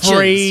absorb leeches.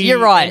 free You're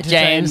right,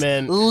 James.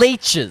 entertainment.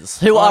 Leeches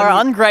who are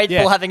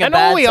ungrateful, having a and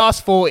bad all we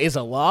ask for is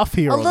a laugh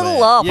here a or little there,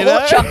 laugh, you a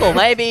little know? chuckle,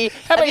 maybe.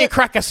 How about you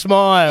crack a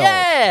smile?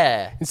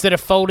 Yeah. Instead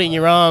of folding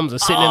your arms or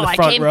sitting in the I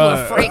front came row.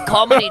 to a free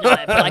comedy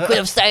night, but I could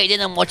have stayed in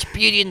and watched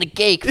Beauty and the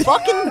Geek.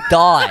 Fucking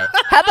die.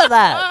 How about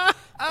that?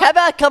 How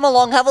about come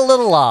along, have a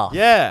little laugh?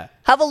 Yeah.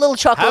 Have a little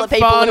chuckle Have at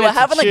people fun. who are It's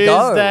having a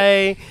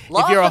Tuesday. go.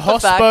 Laugh If you're a at the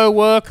fact- hospo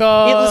worker.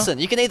 Yeah, listen,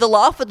 you can either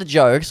laugh at the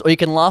jokes or you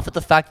can laugh at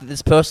the fact that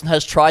this person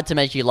has tried to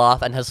make you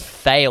laugh and has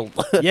failed.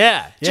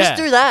 Yeah. Just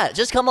do that.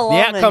 Just come along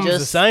and outcome's just...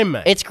 the same,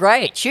 mate. It's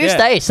great.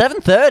 Tuesday,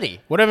 7:30.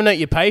 Whatever note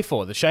you pay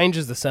for, the change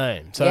is the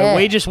same. So Yeah.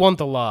 we just want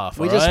the laugh.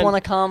 We just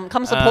want to come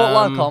support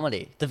live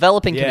comedy,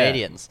 developing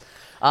comedians.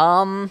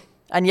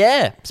 And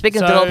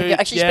speaking of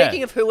developing,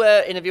 speaking of who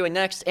we're interviewing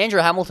next, Andrew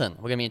Hamilton,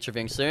 we're going to be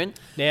interviewing soon.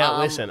 Now,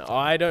 listen,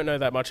 I don't know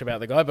that much about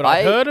the guy, but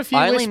I've heard a few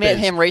I only met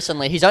whispers. him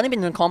recently. He's only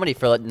been in comedy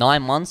for like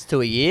 9 months to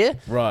a year.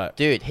 Right.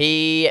 Dude,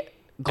 he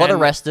got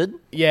arrested.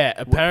 Yeah,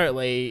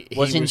 apparently he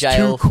Was in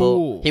jail too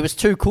cool he was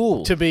too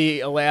cool to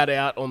be allowed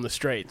out on the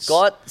streets.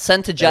 Got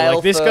sent to jail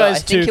like, this for, guy's I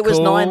think too it was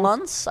cool. 9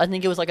 months. I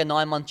think it was like a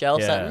 9-month jail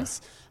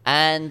sentence.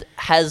 And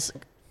has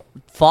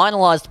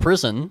finalized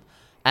prison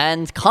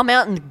and come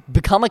out and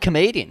become a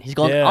comedian. He's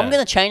gone, I'm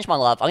going to change my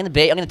life. I'm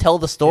going to tell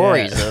the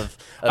stories of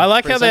I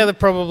like prison. how they're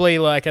probably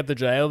like at the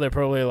jail, they're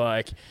probably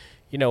like,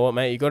 you know what,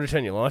 mate, you got to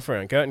turn your life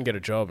around. Go out and get a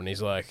job. And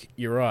he's like,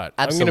 you're right.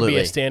 I'm going to be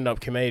Absolutely. a stand-up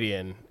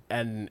comedian.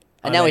 And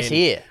now he's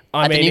here.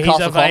 I at the mean, he's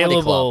Newcastle Comedy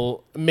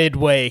available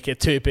midweek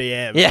at 2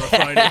 p.m. Yeah. for a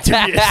phone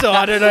interview. So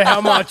I don't know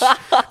how much,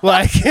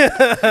 like...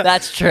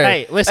 That's true.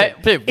 Hey, listen.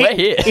 Hey, dude, we're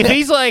here. If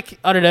he's like,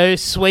 I don't know,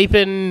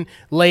 sweeping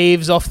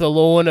leaves off the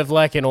lawn of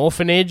like an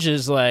orphanage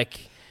as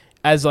like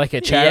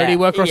a charity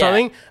worker or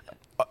something,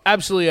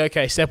 absolutely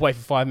okay. Step away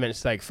for 5 minutes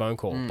to take a phone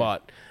call.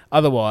 But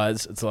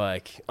otherwise, it's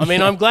like, I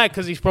mean, I'm glad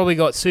because he's probably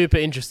got super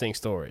interesting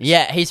stories.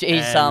 Yeah, he's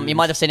you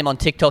might have seen him on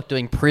TikTok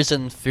doing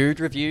prison food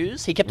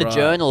reviews. He kept a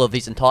journal of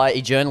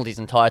he journaled his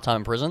entire time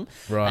in prison.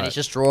 Right. And he's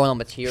just drawing on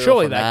material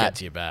Surely from that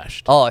gets you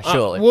bashed. Oh,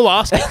 surely. We'll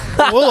ask him.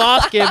 We'll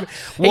ask him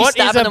what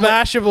is a stabbing him with-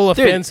 bashable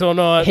Dude, offense or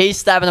not. He's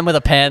stabbing him with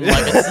a pen.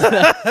 Like it's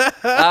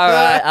all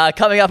right,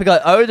 coming up, we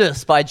got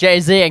Otis by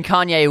Jay-Z and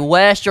Kanye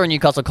West. You're on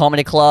Newcastle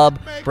Comedy Club.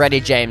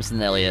 Brady, James,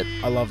 and Elliott.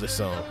 I love this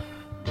song.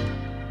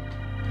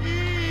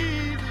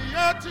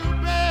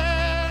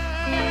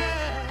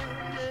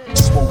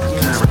 Smoke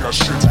again, I got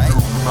shit to do.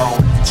 Now I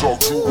need to talk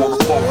to you on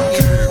the phone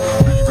again.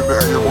 Leaving the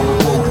AM on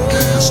the road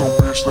again. So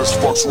bitch, let's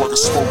fuck so I can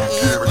smoke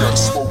again. I gotta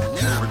smoke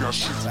again, I got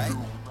shit to do.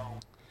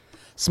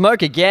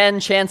 Smoke Again,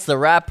 Chance the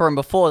Rapper, and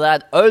before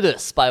that,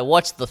 Otis by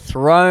Watch the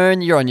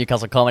Throne. You're on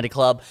Newcastle Comedy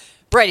Club.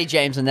 Brady,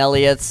 James, and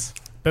Elliott.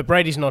 But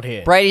Brady's not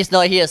here. Brady's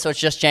not here, so it's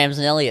just James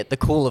and Elliott, the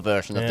cooler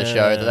version of the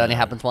show that only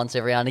happens once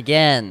every now and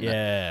again.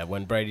 Yeah,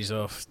 when Brady's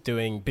off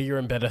doing bigger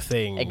and better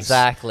things.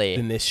 Exactly.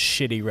 Than this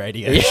shitty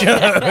radio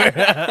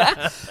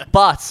show.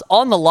 But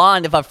on the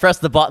line, if I've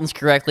pressed the buttons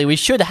correctly, we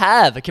should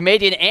have a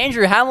comedian,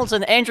 Andrew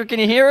Hamilton. Andrew, can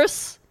you hear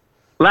us?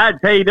 Lads,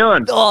 how you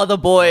doing? Oh, the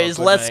boys.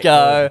 Good, Let's mate.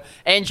 go.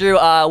 Andrew,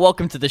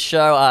 welcome to the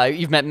show.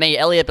 You've met me,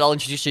 Elliott, but I'll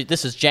introduce you.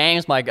 This is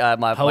James, my good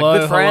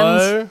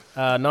friend.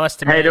 Hello. Nice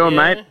to meet How you doing,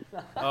 mate?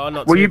 Oh,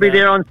 not Will too you be bad.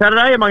 there on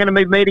Saturday? Am I going to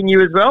be meeting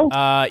you as well?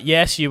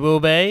 Yes, you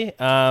will be.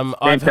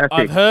 Fantastic.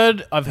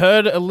 I've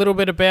heard a little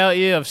bit about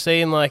you. I've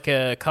seen like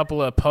a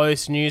couple of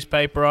posts,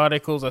 newspaper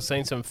articles. I've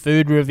seen some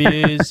food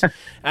reviews,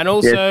 and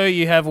also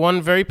you have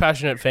one very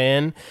passionate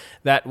fan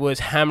that was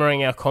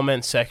hammering our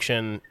comments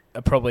section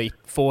probably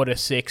 4 to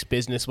 6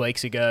 business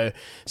weeks ago,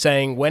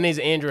 saying, when is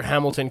Andrew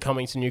Hamilton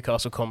coming to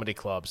Newcastle Comedy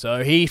Club?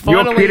 So he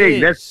finally You're kidding.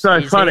 is. That's so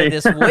He's funny. here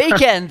this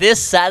weekend,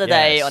 this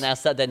Saturday Yes. on our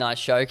Saturday night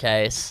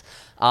showcase.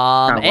 wait.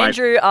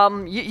 Andrew,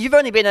 you've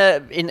only been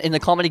in the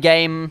comedy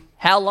game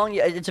how long?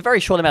 It's a very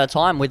short amount of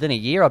time, within a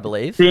year, I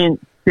believe. Since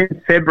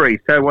February.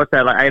 So what's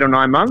that, like 8 or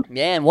 9 months?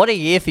 Man, what a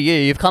year for you!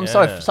 You've come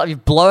so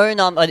you've blown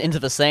into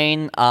the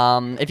scene.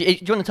 Do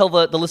you want to tell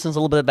the listeners a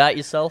little bit about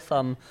yourself?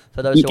 For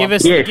those who Give aren't-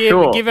 us, Yeah, give,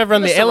 sure. give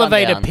everyone Give us the a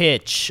elevator rundown.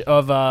 pitch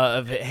of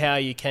how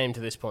you came to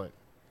this point.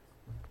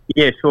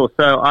 Yeah, sure.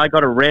 So I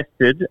got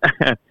arrested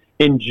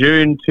in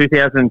June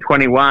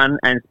 2021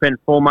 and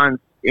spent 4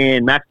 months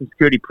in maximum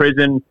security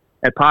prison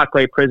at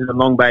Parkway Prison and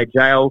Long Bay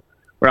Jail,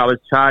 where I was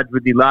charged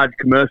with the large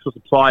commercial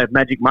supply of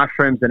magic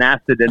mushrooms and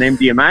acid and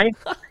MDMA.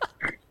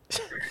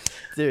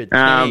 dude.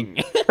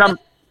 King.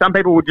 Some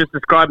people would just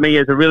describe me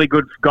as a really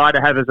good guy to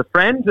have as a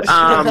friend,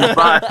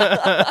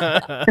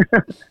 but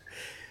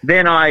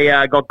then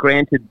I got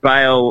granted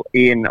bail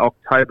in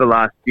October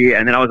last year,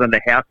 and then I was under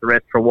house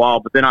arrest for a while,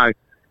 but then I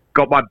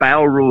got my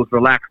bail rules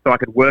relaxed so I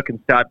could work and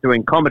start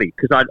doing comedy.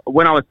 Because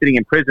when I was sitting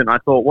in prison, I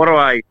thought, what do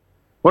I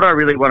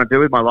really want to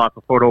do with my life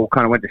before it all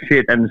kind of went to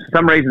shit? And for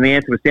some reason, the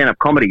answer was stand-up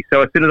comedy.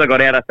 So as soon as I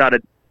got out, I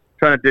started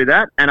trying to do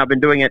that, and I've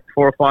been doing it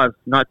 4 or 5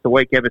 nights a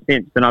week ever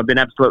since, and I've been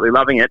absolutely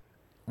loving it.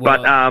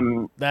 Well,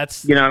 But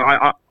that's you know,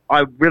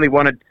 I really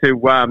wanted to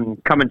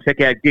come and check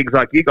out gigs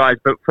like you guys,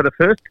 but for the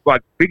first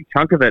big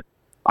chunk of it,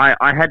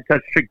 I had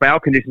such strict bail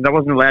conditions. I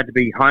wasn't allowed to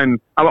be home.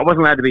 I wasn't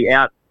allowed to be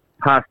out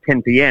past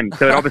 10 p.m.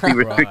 So it obviously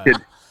restricted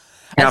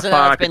how And so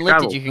far now I it's been could lifted.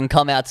 travel. You can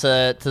come out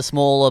to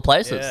smaller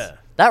places. Yeah.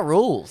 That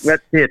rules.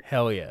 That's it.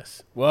 hell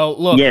yes. Well,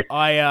 look, Yes.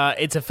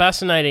 it's a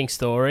fascinating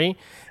story,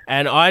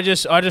 and I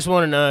just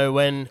want to know,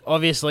 when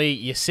obviously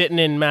you're sitting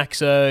in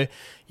Maxo,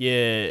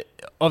 you're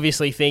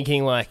obviously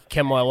thinking like,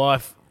 can my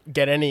life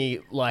get any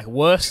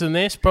worse than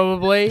this?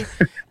 Probably.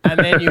 And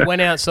then you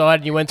went outside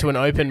and you went to an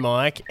open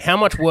mic. How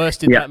much worse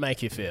did that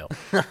make you feel?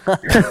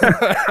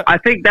 I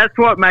think that's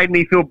what made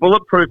me feel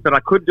bulletproof that I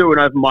could do an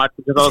open mic,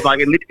 because I was like,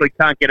 it literally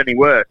can't get any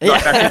worse.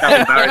 Like, I think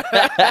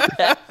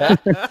I'm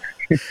embarrassed.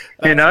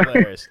 You know?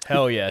 Hilarious.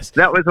 Hell yes.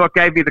 That was what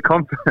gave me the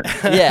confidence.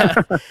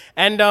 Yeah.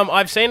 And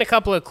I've seen a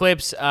couple of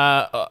clips.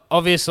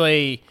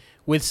 Obviously,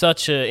 with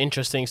such an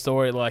interesting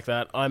story like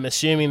that, I'm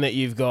assuming that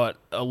you've got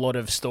a lot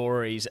of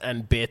stories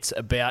and bits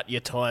about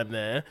your time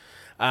there.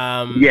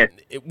 Yes.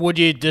 Would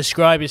you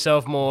describe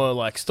yourself more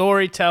like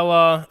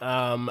storyteller?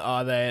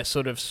 Are there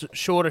sort of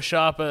shorter,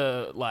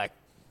 sharper, like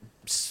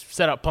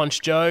set up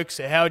punch jokes?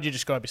 How would you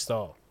describe your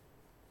style?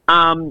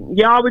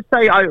 Yeah, I would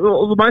say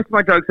most of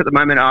my jokes at the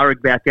moment are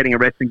about getting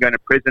arrested and going to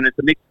prison. It's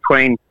a mix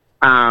between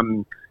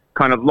kind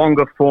of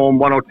longer form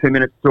 1 or 2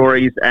 minute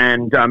stories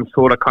and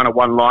shorter kind of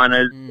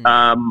one-liners.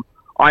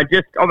 I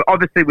just,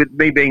 obviously with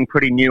me being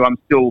pretty new, I'm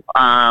still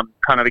kind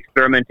of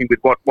experimenting with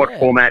what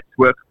formats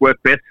work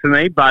best for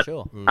me. But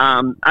Sure.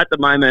 at the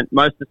moment,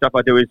 most of the stuff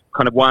I do is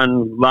kind of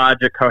one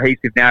larger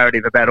cohesive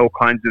narrative about all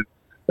kinds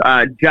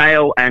of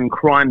jail and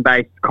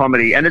crime-based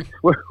comedy. And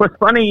what's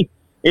funny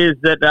is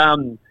that,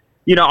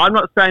 you know, I'm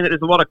not saying that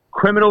there's a lot of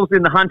criminals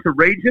in the Hunter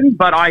region,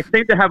 but I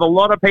seem to have a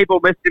lot of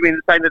people messaging me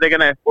and saying that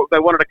they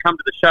wanted to come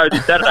to the show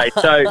this Saturday.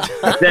 So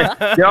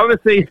they're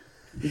obviously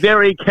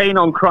very keen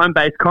on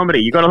crime-based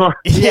comedy. You got a lot.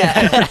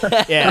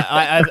 Yeah. Yeah,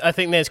 I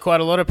think there's quite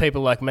a lot of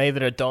people like me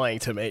that are dying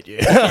to meet you.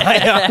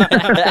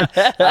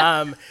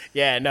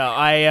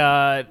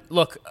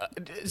 Look,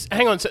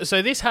 hang on.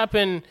 So this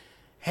happened.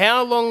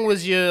 How long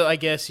was your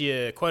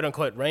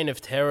quote-unquote reign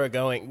of terror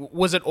going?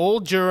 Was it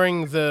all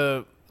during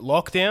the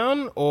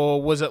lockdown,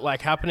 or was it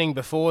like happening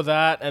before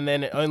that and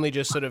then it only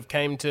just sort of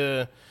came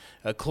to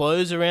a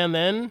close around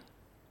then?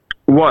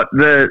 What,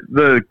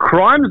 the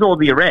crimes or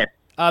the arrest?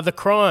 The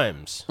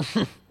crimes.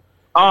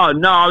 Oh,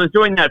 no, I was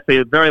doing that for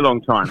a very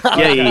long time.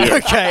 Yeah.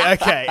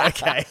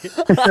 Okay.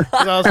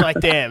 'Cause I was like,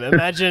 damn,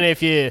 imagine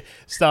if you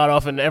start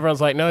off and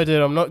everyone's like, no,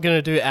 dude, I'm not going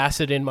to do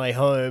acid in my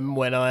home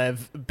when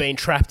I've been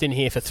trapped in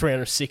here for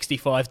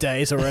 365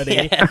 days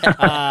already.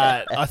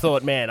 I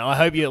thought, man, I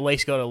hope you at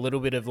least got a little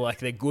bit of like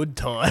the good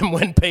time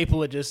when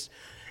people are just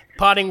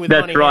parting with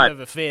That's money right. hand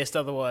over fist.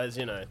 Otherwise,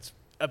 you know, it's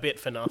a bit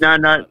for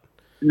nothing. No.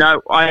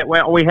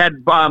 We had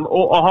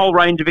a whole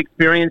range of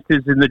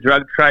experiences in the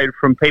drug trade,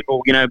 from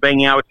people,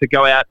 being able to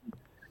go out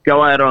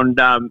on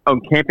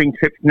camping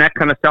trips and that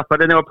kind of stuff. But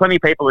then there were plenty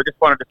of people who just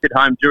wanted to sit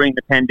home during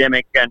the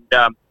pandemic and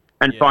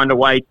find a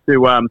way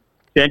to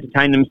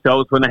entertain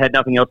themselves when they had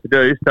nothing else to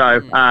do. So,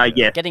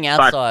 Getting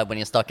outside when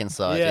you're stuck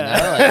inside,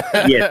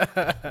 Yes.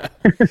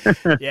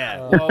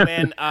 Yeah. Well,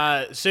 man,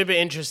 super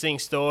interesting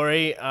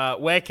story.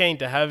 We're keen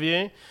to have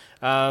you.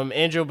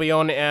 Andrew will be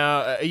on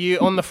are you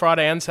on the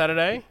Friday and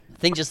Saturday? I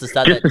think just the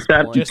Saturday.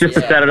 Just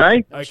the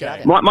Saturday.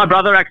 Okay. My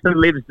brother actually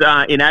lives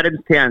in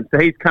Adamstown, so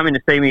he's coming to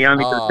see me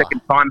only for the second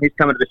time. He's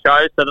coming to the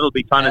show, so that'll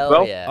be fun as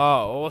well. Yeah.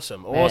 Oh,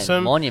 awesome. Man,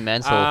 Awesome.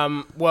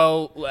 monumental.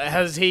 Well,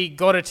 has he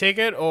got a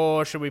ticket,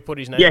 or should we put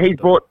his name? Yeah, he's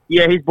bought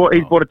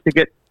a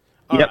ticket.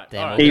 All Yep. right,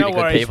 Damn, all right. we'll be No the good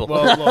worries. people.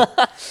 Well,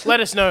 look, let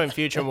us know in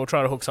future and we'll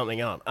try to hook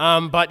something up.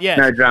 But yeah,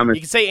 No dramas.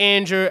 you can see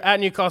Andrew at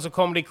Newcastle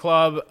Comedy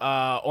Club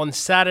on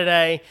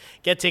Saturday.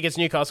 Get tickets,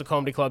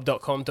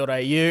 newcastlecomedyclub.com.au.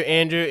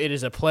 Andrew, it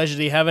is a pleasure.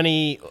 Do you have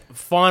any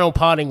final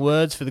parting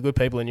words for the good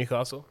people in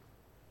Newcastle?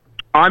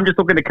 I'm just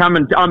looking to come,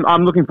 and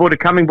I'm looking forward to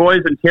coming,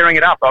 boys, and tearing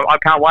it up. I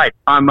can't wait.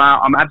 I'm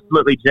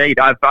absolutely G'd.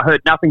 I've heard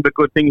nothing but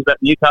good things about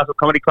Newcastle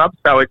Comedy Club,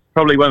 so it's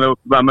probably one of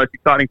the most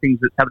exciting things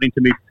that's happening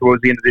to me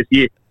towards the end of this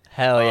year.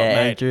 Hell yeah,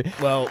 Mate. Andrew.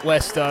 Well, we're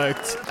stoked.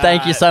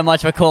 Thank you so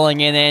much for calling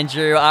in,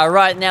 Andrew.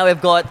 Right now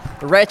we've got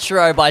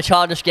Retro by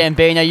Childish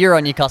Gambino. You're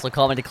on Newcastle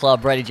Comedy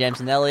Club. Brady,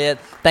 James and Elliott.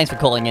 Thanks for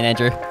calling in,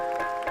 Andrew.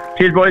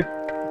 Cheers, boys.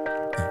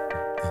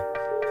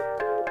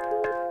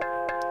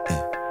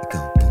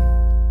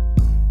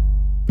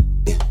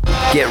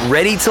 Get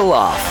ready to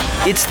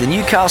laugh. It's the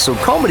Newcastle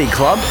Comedy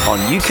Club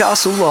on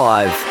Newcastle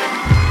Live.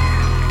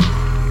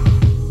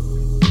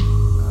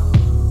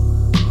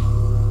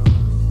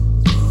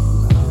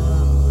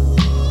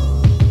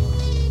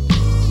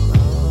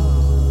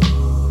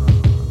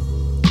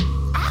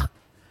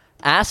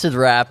 Acid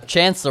Rap,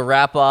 Chance the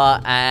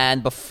Rapper,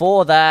 and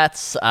before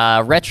that,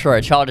 Retro,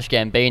 Childish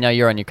Gambino.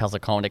 You're on Newcastle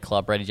Comedy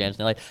Club, Brady, James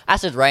and Elliott.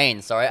 Acid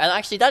Rain, sorry. And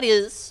actually, that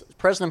is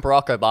President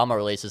Barack Obama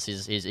releases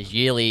his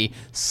yearly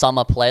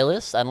summer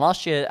playlist, and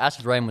last year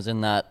Acid Rain was in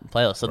that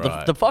playlist. So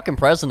Right. the fucking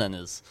president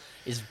is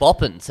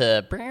bopping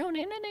to.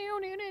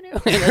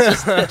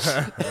 It's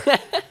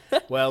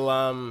just- Well,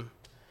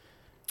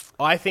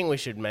 I think we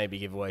should maybe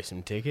give away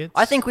some tickets.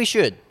 I think we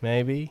should.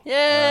 Maybe.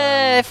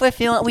 Yeah, if we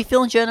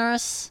feeling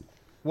generous.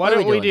 Why What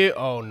are don't we we do?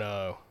 Oh,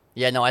 no.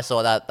 Yeah, no, I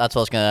saw that. That's what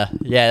I was gonna.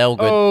 Yeah, all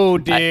good. Oh,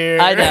 dear.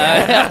 I know.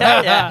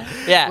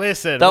 yeah.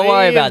 Listen, don't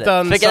worry we've about it.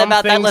 done Forget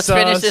about that. something Let's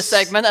finish this sus.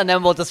 segment and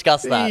then we'll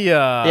discuss that.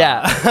 Yeah.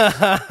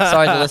 Yeah.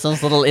 Sorry, the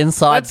listeners. Little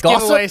inside Let's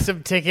gossip. give away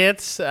some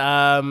tickets.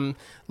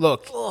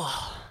 Look,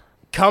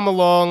 come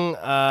along.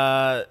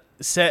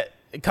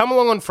 Come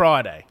along on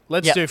Friday.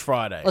 Let's Yep. do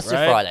Friday. Let's do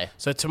right? Friday.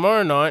 So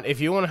tomorrow night, if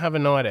you want to have a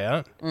night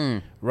out,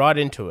 write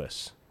into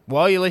us.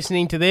 While you're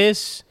listening to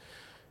this,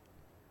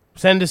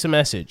 send us a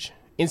message.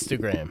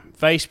 Instagram,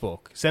 Facebook,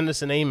 send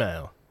us an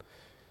email.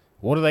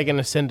 What are they going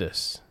to send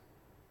us?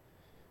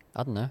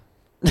 I don't know.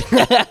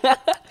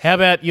 How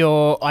about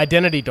your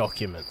identity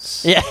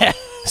documents? Yeah.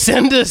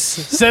 Send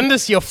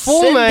us your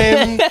full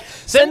name.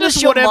 Send us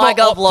us your whatever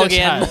MyGov Optus login.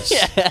 has.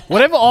 Yeah.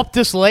 Whatever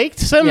Optus leaked,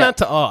 send Yeah. that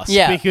to us.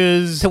 Yeah.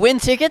 Because To win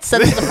tickets,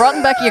 send us the front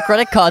and back of your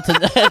credit card to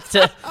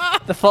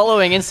the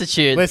following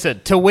institute. listen,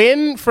 to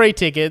win free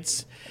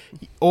tickets,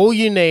 all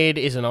you need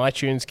is an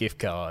iTunes gift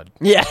card.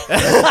 Yeah.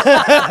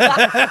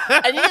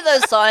 And you know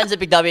those signs at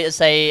Big W that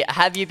say,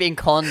 "Have you been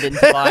conned into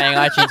buying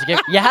iTunes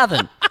gift?" You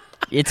haven't.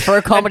 It's for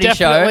a comedy And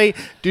show. definitely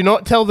do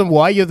not tell them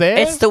why you're there.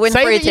 It's to win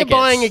Say free that you're tickets.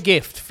 buying a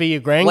gift for your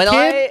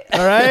grandkid.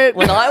 All right.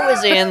 When I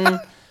was in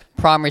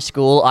primary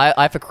school,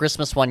 I for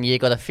Christmas one year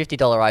got a $50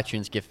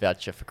 iTunes gift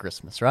voucher for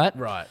Christmas, right?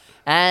 Right.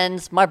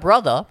 And my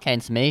brother came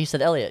to me. He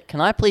said, "Elliot, can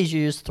I please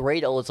use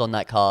 $3 on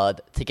that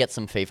card to get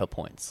some FIFA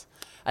points?"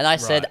 And I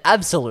said, Right.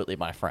 "Absolutely,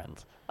 my friend.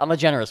 I'm a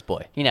generous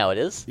boy. You know how it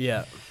is."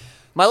 Yeah.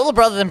 My little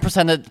brother then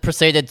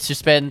proceeded to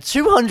spend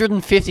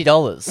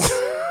 $250.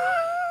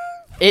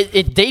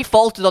 It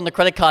defaulted on the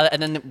credit card and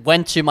then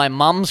went to my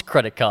mum's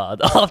credit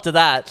card after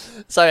that.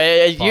 So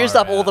it used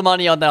up all the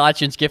money on the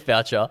iTunes gift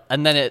voucher,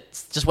 and then it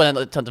just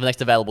went to the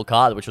next available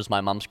card, which was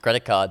my mum's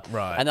credit card.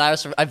 Right. And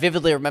I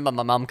vividly remember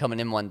my mum coming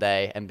in one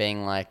day and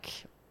being like,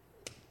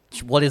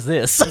 "What is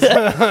this?"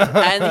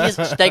 And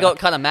they got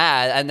kind of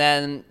mad, and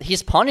then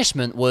his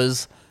punishment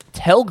was,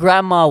 "Tell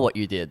grandma what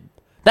you did."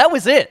 That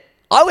was it.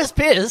 I was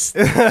pissed.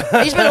 He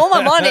spent all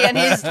my money, and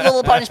his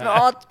little punishment,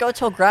 "Oh, go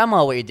tell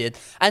grandma what you did."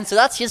 And so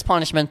that's his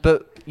punishment,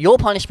 but your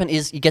punishment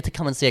is you get to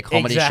come and see a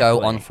comedy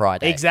show on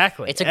Friday.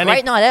 Exactly. It's a And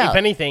great night out. If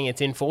anything, it's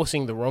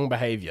enforcing the wrong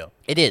behavior.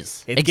 It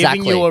is. It's exactly.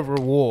 giving you a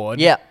reward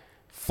Yeah.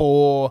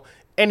 for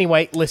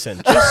Anyway,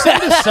 listen, just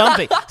send us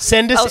something.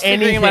 Send us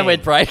anything. When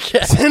we'd break.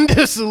 Send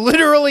us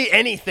literally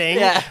anything.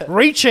 Yeah.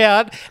 Reach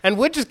out, and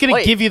we're just going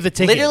to give you the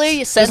tickets.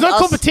 Literally, send There's no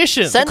us,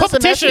 competition. Send the us a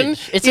competition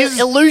message. It's is an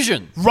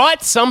illusion.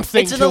 Write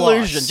something. It's an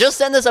illusion. Us. Just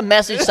send us a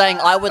message saying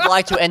I would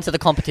like to enter the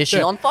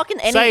competition on fucking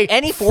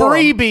any forum.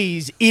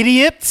 Freebies,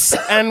 idiots,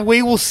 and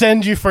we will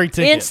send you free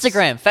tickets.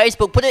 Instagram,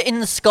 Facebook, put it in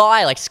the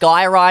sky, like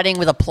skywriting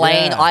with a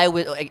plane. Yeah.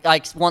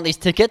 I want these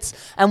tickets,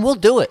 and we'll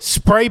do it.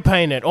 Spray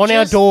paint it on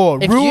Just- our door.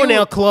 if Ruin you-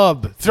 our club.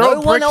 Throw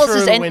a brick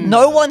through the window.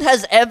 No one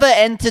has ever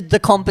entered the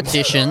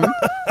competition,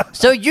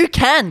 so you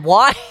can.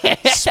 Why?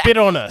 Spit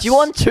on us. Do you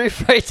want 2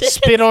 free tickets?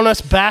 Spit on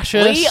us, bash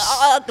us.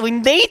 We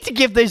need to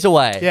give these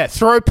away. Yeah,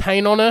 throw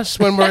paint on us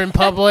when we're in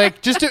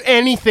public. Just do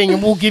anything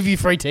and we'll give you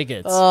free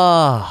tickets.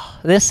 Oh,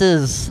 this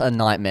is a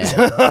nightmare.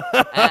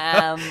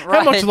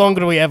 How much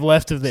longer do we have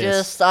left of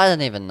this? I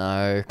don't even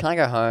know. Can I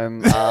go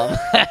home?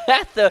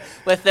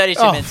 We're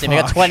 32 minutes in. We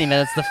got fuck. 20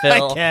 minutes to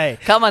fill. Okay.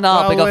 Coming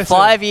up, Well, we got listen.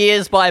 5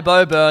 Years by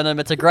Bo Burnham.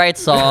 It's a great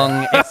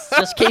song. It's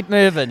just keep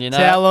moving, you know?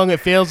 That's how long it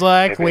feels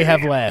like we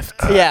have left.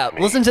 Yeah,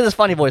 listen to this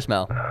funny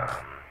voicemail.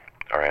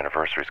 Our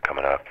anniversary's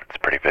coming up. It's a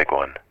pretty big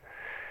one.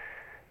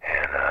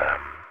 And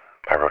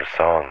I wrote a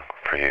song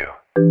for you.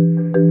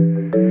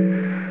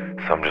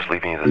 So I'm just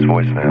leaving you this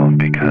voicemail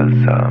because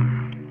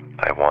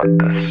I want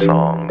the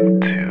song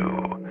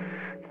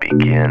to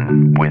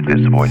begin with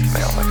this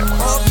voicemail.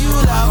 Hope you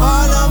love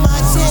all of my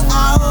shit.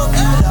 I hope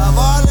you love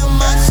all of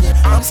my shit.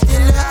 I'm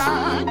still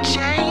a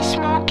chain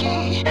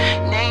smoking,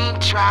 name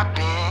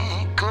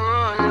dropping,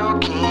 good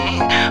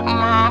looking,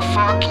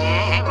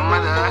 motherfucking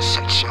mother.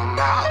 Shut your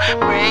mouth,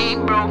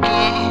 brain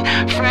broken,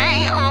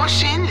 frame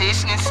ocean,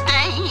 listening,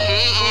 stay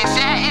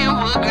satin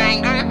wood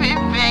grain, gripping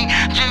pain,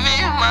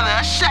 driven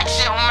mother. Shut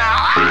your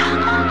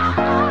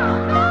mouth.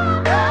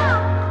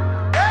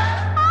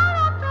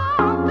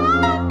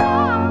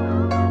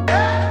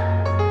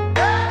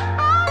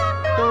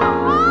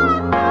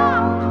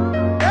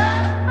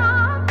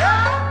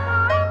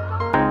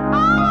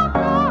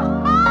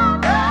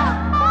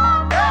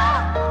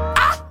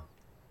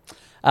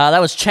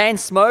 That was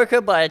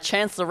Chainsmoker by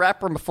Chance the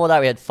Rapper, and before that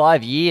we had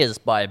 5 Years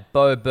by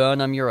Bo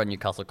Burnham. You're on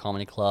Newcastle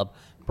Comedy Club.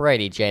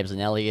 Brady, James,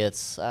 and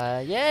Elliott's.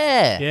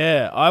 Yeah.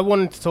 Yeah, I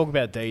wanted to talk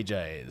about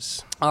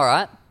DJs. All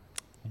right.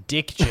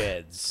 Dick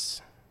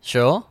Jeds.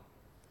 Sure.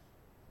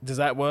 Does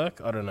that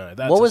work? I don't know.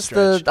 That's What a was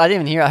stretch. I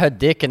didn't even hear. I heard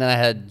Dick, and then I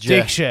heard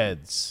Dick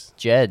Sheds.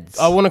 Jeds.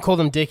 I want to call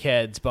them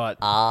dickheads, but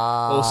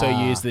also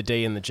use the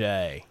D and the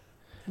J.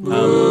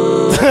 Man,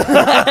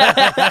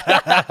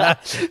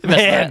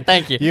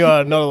 Thank you. You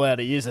are not allowed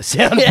to use a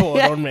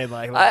soundboard on me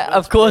like that.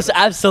 Of course,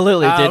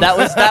 absolutely, dude. That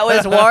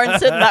was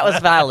warranted. That was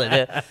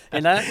valid.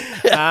 You know.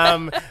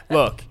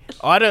 Look,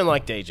 I don't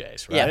like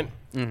DJs, right? Yeah.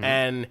 Mm-hmm.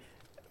 And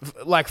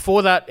like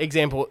for that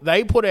example,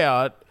 they put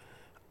out.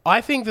 I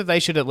think that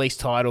they should at least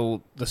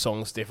title the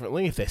songs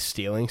differently if they're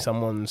stealing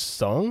someone's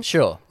song.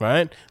 Sure.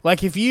 Right?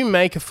 Like if you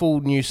make a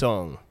full new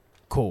song,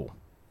 cool,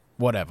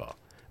 whatever.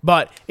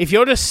 But if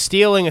you're just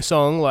stealing a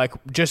song, like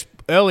just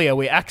earlier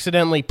we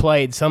accidentally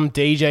played some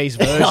DJ's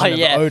version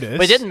of Otis.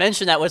 We didn't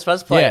mention that we're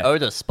supposed to play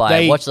Otis by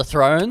They- Watch the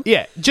Throne.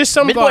 Yeah, just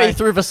some Midway guy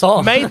through the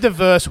song. made the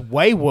verse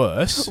way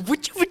worse,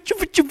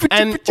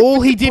 and all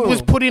he did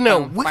was put in a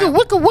wicka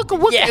wicka wicka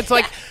wicka. Yeah. It's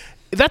like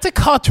that's a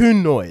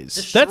cartoon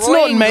noise. That's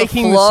not Destroying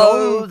making the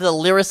flow, the song. the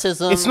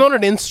lyricism. It's not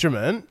an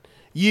instrument.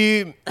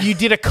 You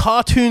did a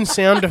cartoon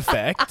sound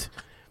effect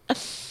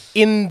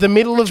in the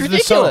middle of the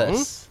song,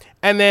 ridiculous.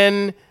 and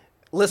then.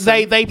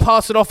 Listen. They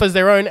pass it off as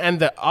their own, and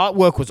the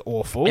artwork was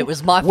awful. It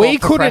was my fault We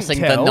for couldn't pressing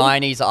tell. the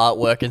 90s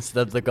artwork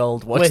instead of the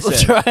gold Watch the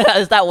Listen.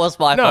 Throne. That was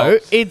my No,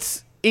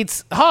 fault.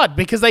 it's hard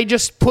because they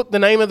just put the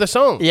name of the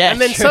song. Yeah,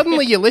 and then true.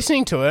 suddenly you're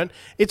listening to it.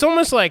 It's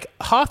almost like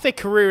half their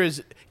career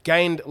is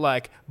gained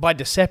like by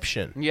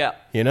deception. Yeah.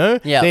 You know?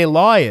 Yeah. They're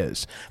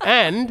liars.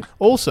 And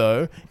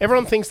also,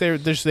 everyone thinks they're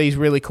just these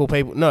really cool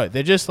people. No,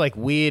 they're just like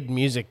weird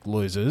music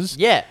losers.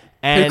 Yeah.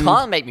 And Who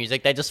can't make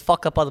music, they just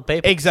fuck up other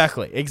people.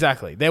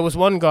 Exactly. There was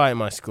one guy at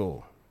my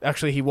school.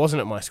 Actually, he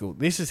wasn't at my school.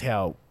 This is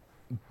how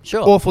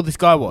Sure. awful this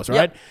guy was,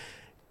 right? Yep.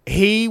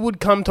 He would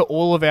come to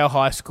all of our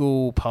high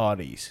school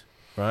parties,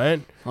 right?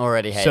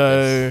 Already hate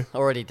So- this.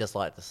 Already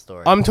dislike the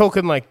story. I'm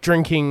talking like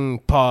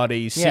drinking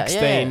parties, Yeah,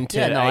 16 to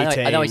yeah, no,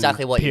 18. I know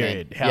exactly what you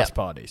period, mean. house Yep.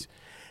 parties.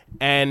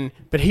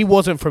 But he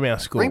wasn't from our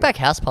school. Bring back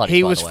house parties,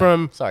 He by was the way.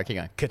 from Sorry, keep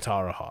going.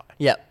 Katara High,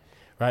 Yep.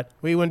 right?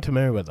 We went to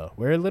Merriweather.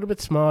 We're a little bit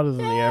smarter than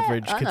the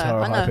average I know,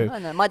 Katara I High know, people. I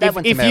know. My dad if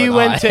went to if you Merriweather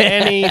went High. to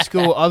any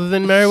school other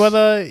than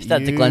Merriweather, Shout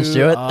out to you Glenn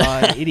Stewart.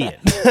 are an idiot.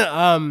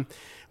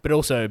 But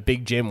also,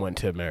 Big Jim went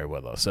to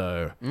Merriweather,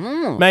 so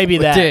maybe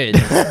that. Dude,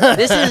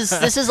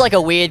 this is like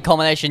a weird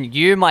combination.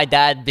 You, my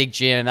dad, Big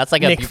Jim. That's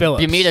like Nick a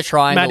Phillips, Bermuda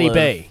Triangle. Matty of-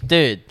 B.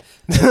 Dude,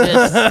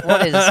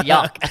 what is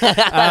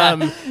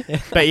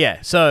yuck? But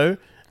yeah,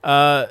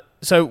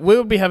 so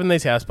we'll be having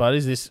these house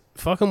parties. This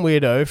fucking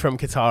weirdo from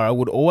Katara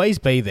would always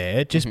be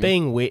there, just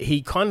being weird.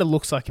 He kind of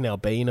looks like an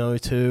albino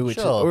too, which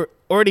Sure.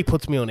 already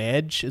puts me on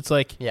edge. It's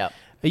like, Yeah.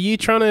 are you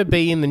trying to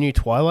be in the new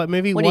Twilight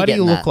movie? What are Why you do you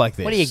getting look at? like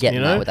this? What are you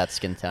getting know? at with that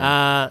skin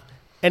tone?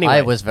 Anyway.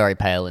 I was very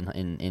pale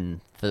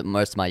in for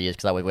most of my years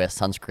because I would wear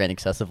sunscreen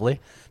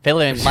excessively. People,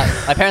 my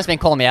parents have been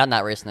calling me out on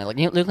that recently. Like,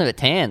 you look a bit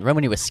tan. Remember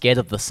when you were scared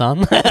of the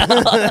sun?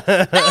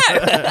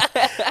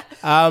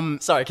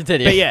 Sorry,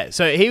 continue. But yeah,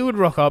 so he would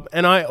rock up,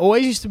 and I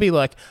always used to be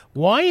like,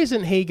 why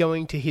isn't he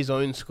going to his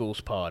own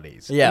school's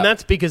parties? Yeah. And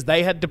that's because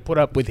they had to put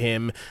up with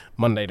him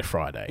Monday to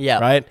Friday. Yeah.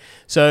 Right?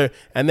 So,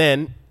 and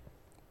then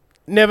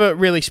never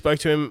really spoke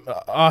to him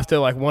after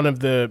like one of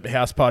the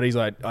house parties.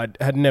 I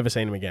had never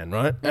seen him again,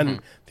 right? Mm-hmm.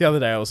 And the other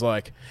day I was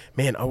like,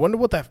 man, I wonder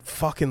what that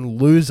fucking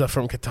loser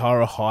from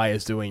Katara High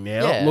is doing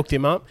now. Yeah. Looked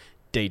him up.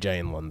 DJ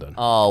in London.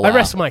 Oh, wow. I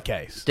rest my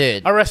case.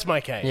 Dude. I rest my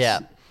case. Yeah.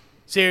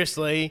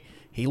 Seriously,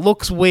 he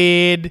looks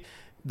weird.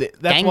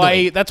 That's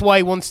why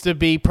he wants to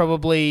be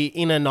probably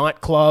in a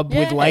nightclub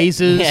with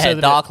lasers. Yeah, so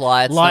that dark it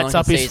lights. lights No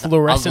one up can his see his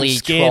fluorescent ugly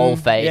skin. troll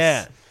face.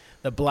 Yeah.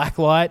 The black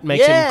light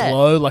makes Yeah. him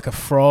glow like a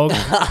frog.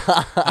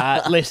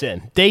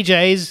 Listen,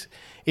 DJs,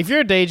 if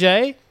you're a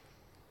DJ,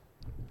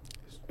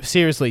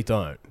 seriously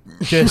don't.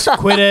 Just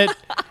quit it.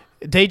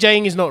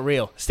 DJing is not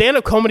real.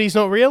 Stand-up comedy is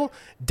not real.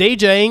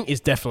 DJing is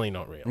definitely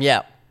not real.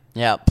 Yeah.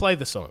 Yeah. Play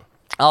the song.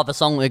 Oh, the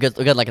song, we got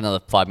like another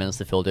 5 minutes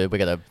to fill, dude. We're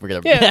gonna.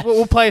 Yeah,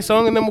 we'll play a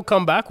song and then we'll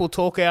come back. We'll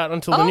talk out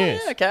until the news.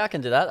 Yeah, okay, I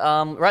can do that.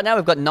 Right now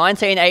we've got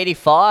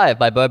 1985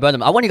 by Bo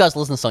Burnham. I want you guys to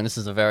listen to the song. This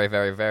is a very,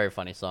 very, very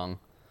funny song.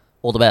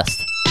 All the best.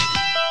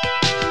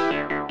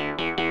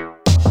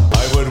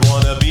 I would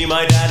wanna be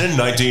my dad in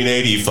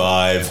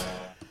 1985.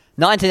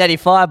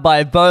 1985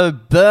 by Bo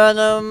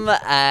Burnham,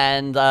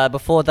 and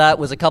before that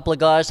was a couple of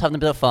guys having a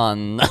bit of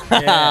fun.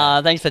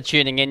 Yeah. Thanks for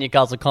tuning in,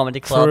 Newcastle Comedy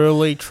Club.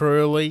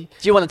 Truly.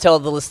 Do you want to tell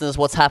the listeners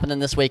what's happening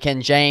this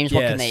weekend, James?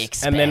 What can they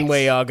expect? And then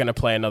we are going to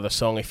play another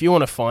song. If you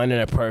want to find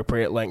an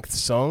appropriate length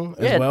song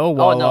as Yeah. well,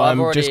 while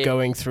I'm I've just already-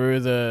 going through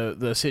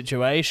the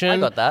situation. I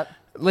got that.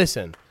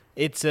 Listen,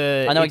 it's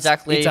a. I know it's-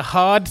 exactly. It's a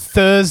hard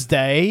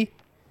Thursday,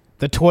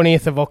 the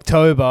 20th of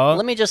October.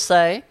 Let me just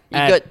say, you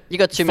At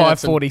got 2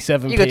 minutes.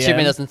 5:47 You got 2 PM.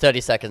 minutes and 30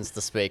 seconds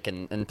to speak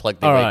and plug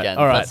the All right, weekend.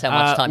 all right. That's how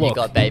much time you look,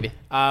 got, baby.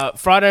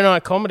 Friday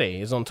Night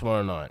Comedy is on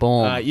tomorrow night.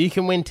 Boom. You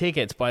can win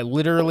tickets by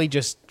literally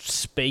just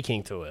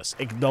speaking to us.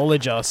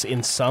 Acknowledge us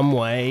in some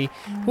way.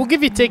 We'll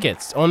give you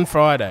tickets on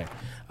Friday.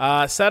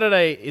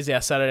 Saturday is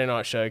our Saturday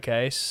night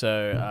showcase.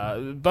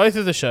 So both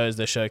of the shows,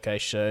 they're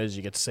showcase shows.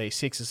 You get to see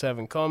 6 or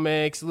 7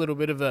 comics, a little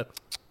bit of a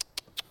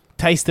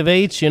taste of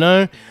each, you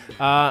know.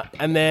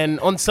 And then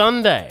on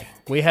Sunday,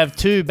 we have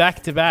 2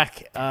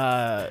 back-to-back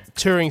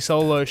touring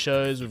solo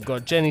shows. We've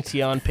got Jenny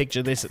Tian,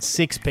 Picture This, at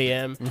 6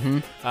 p.m. Mm-hmm.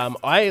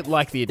 I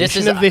like the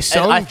addition of this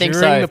song. I think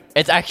during so.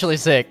 It's actually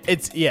sick.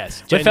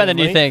 Yes. We found a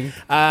new genuinely.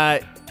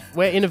 thing.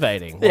 We're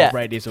innovating while Yeah.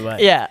 Brady's away.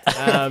 Yeah.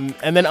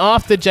 And then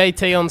after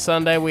JT on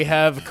Sunday, we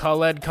have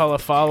Khaled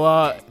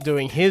Kalafala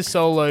doing his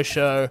solo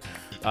show,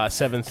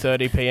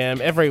 7:30 p.m.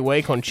 Every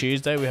week on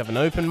Tuesday, we have an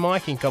open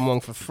mic. You can come along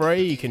for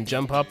free. You can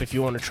jump up if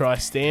you want to try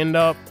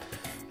stand-up.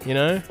 You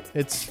know,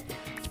 it's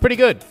pretty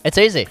good. It's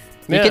easy.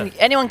 Yeah.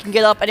 Anyone can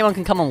get up. Anyone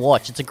can come and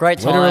watch. It's a great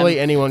time. Literally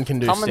anyone can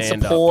do Come and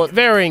stand-up. support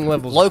Varying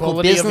levels local of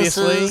quality, businesses,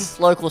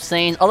 obviously. local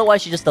scenes.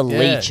 Otherwise, you're just a Yeah.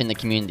 leech in the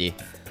community.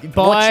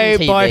 Buy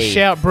Watching TV.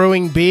 Shout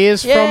Brewing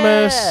beers from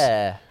us.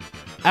 Yeah.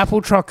 Apple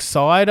Truck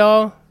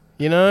cider,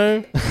 you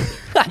know.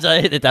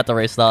 I did that to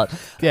restart.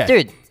 Yeah.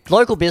 Dude,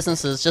 local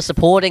businesses, just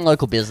supporting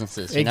local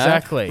businesses, you know?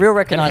 Exactly. Real And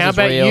recognizes how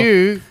about real.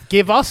 you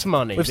give us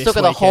money? We've this still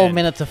got a whole weekend?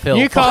 minute to fill.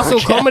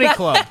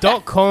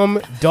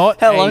 NewcastleComedyClub.com.au.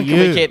 How long can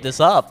we keep this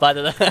up? I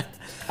don't know.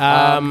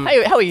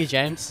 How are you,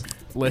 James?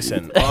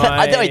 Listen,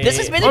 this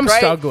has been I'm great,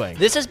 struggling.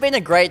 This has been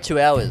a great 2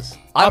 hours. This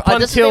has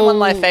been until- one of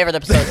my favorite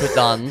episodes we've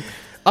done.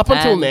 Up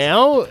until And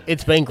now,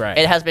 it's been great.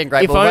 It has been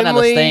great, If but we're running out of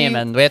only- steam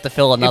and we have to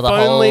fill another If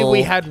whole... only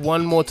we had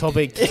one more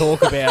topic to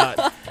talk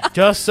about,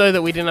 just so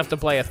that we didn't have to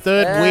play a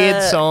third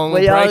weird song,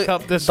 we break are,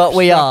 up the But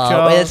we are.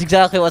 structure. That's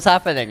exactly what's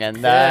happening. And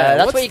Yeah,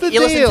 that's what's what the you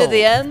listen to deal?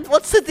 the end.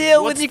 What's the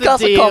deal What's with the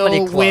Newcastle deal Comedy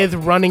Club? with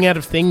running out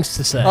of things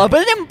to say? Oh,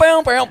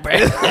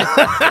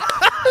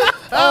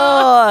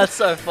 oh, that's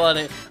so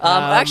funny.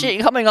 Actually,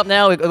 coming up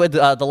now with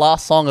the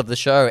last song of the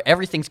show,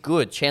 Everything's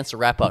Good, Chance the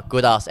Rapper,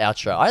 good ass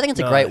outro. I think it's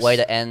a great Nice. way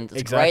to end.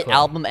 It's a great Exactly.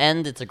 album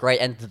end. It's a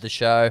great end to the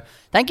show.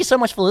 Thank you so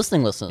much for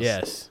listening, listeners.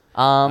 Yes.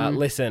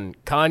 Listen,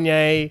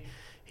 Kanye,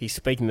 he's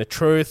speaking the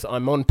truth.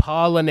 I'm on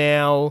Parler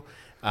now.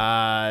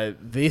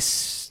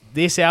 This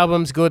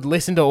album's good.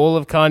 Listen to all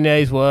of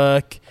Kanye's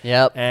work.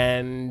 Yep.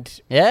 And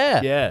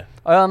Yeah.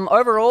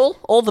 Overall,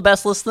 all the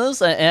best,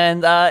 listeners,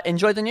 and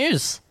enjoy the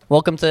news.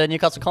 Welcome to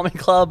Newcastle Comedy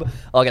Club.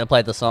 I'm going to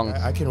play the song.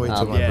 I can't wait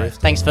till my birthday.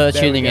 Thanks for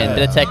tuning in.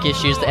 Bit of tech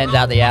issues to end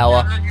out the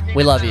hour.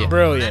 We love you.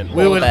 Brilliant. All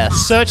We the were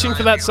best. searching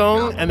for that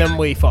song, and then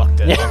we fucked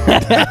it.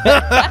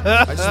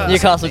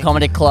 Newcastle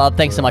Comedy Club.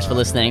 Thanks so much for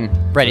listening.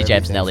 Brady,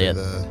 James, and Elliott.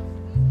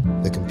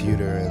 The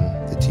computer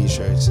and the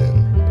t-shirts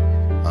and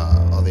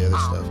all the other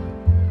stuff.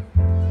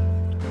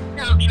 You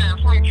know,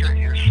 translate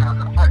your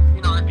son. I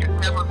could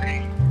never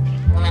be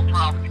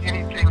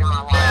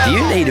Do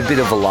you need a bit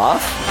of a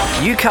laugh?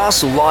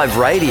 Newcastle Live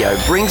Radio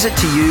brings it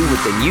to you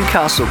with the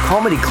Newcastle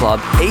Comedy Club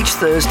each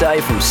Thursday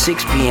from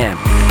 6 p.m.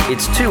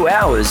 It's 2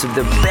 hours of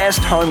the best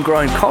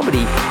homegrown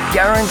comedy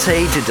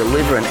guaranteed to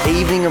deliver an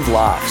evening of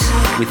laughs.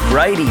 With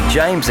Brady,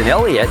 James and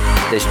Elliott,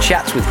 there's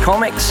chats with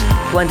comics,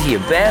 plenty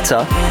of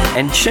banter,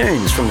 and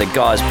tunes from the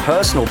guys'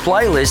 personal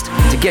playlist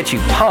to get you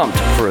pumped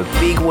for a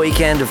big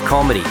weekend of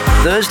comedy.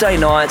 Thursday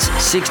nights,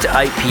 6 to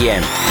 8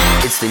 p.m.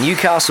 It's the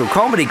Newcastle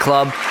Comedy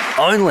Club,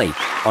 only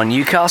on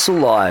Newcastle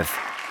Live.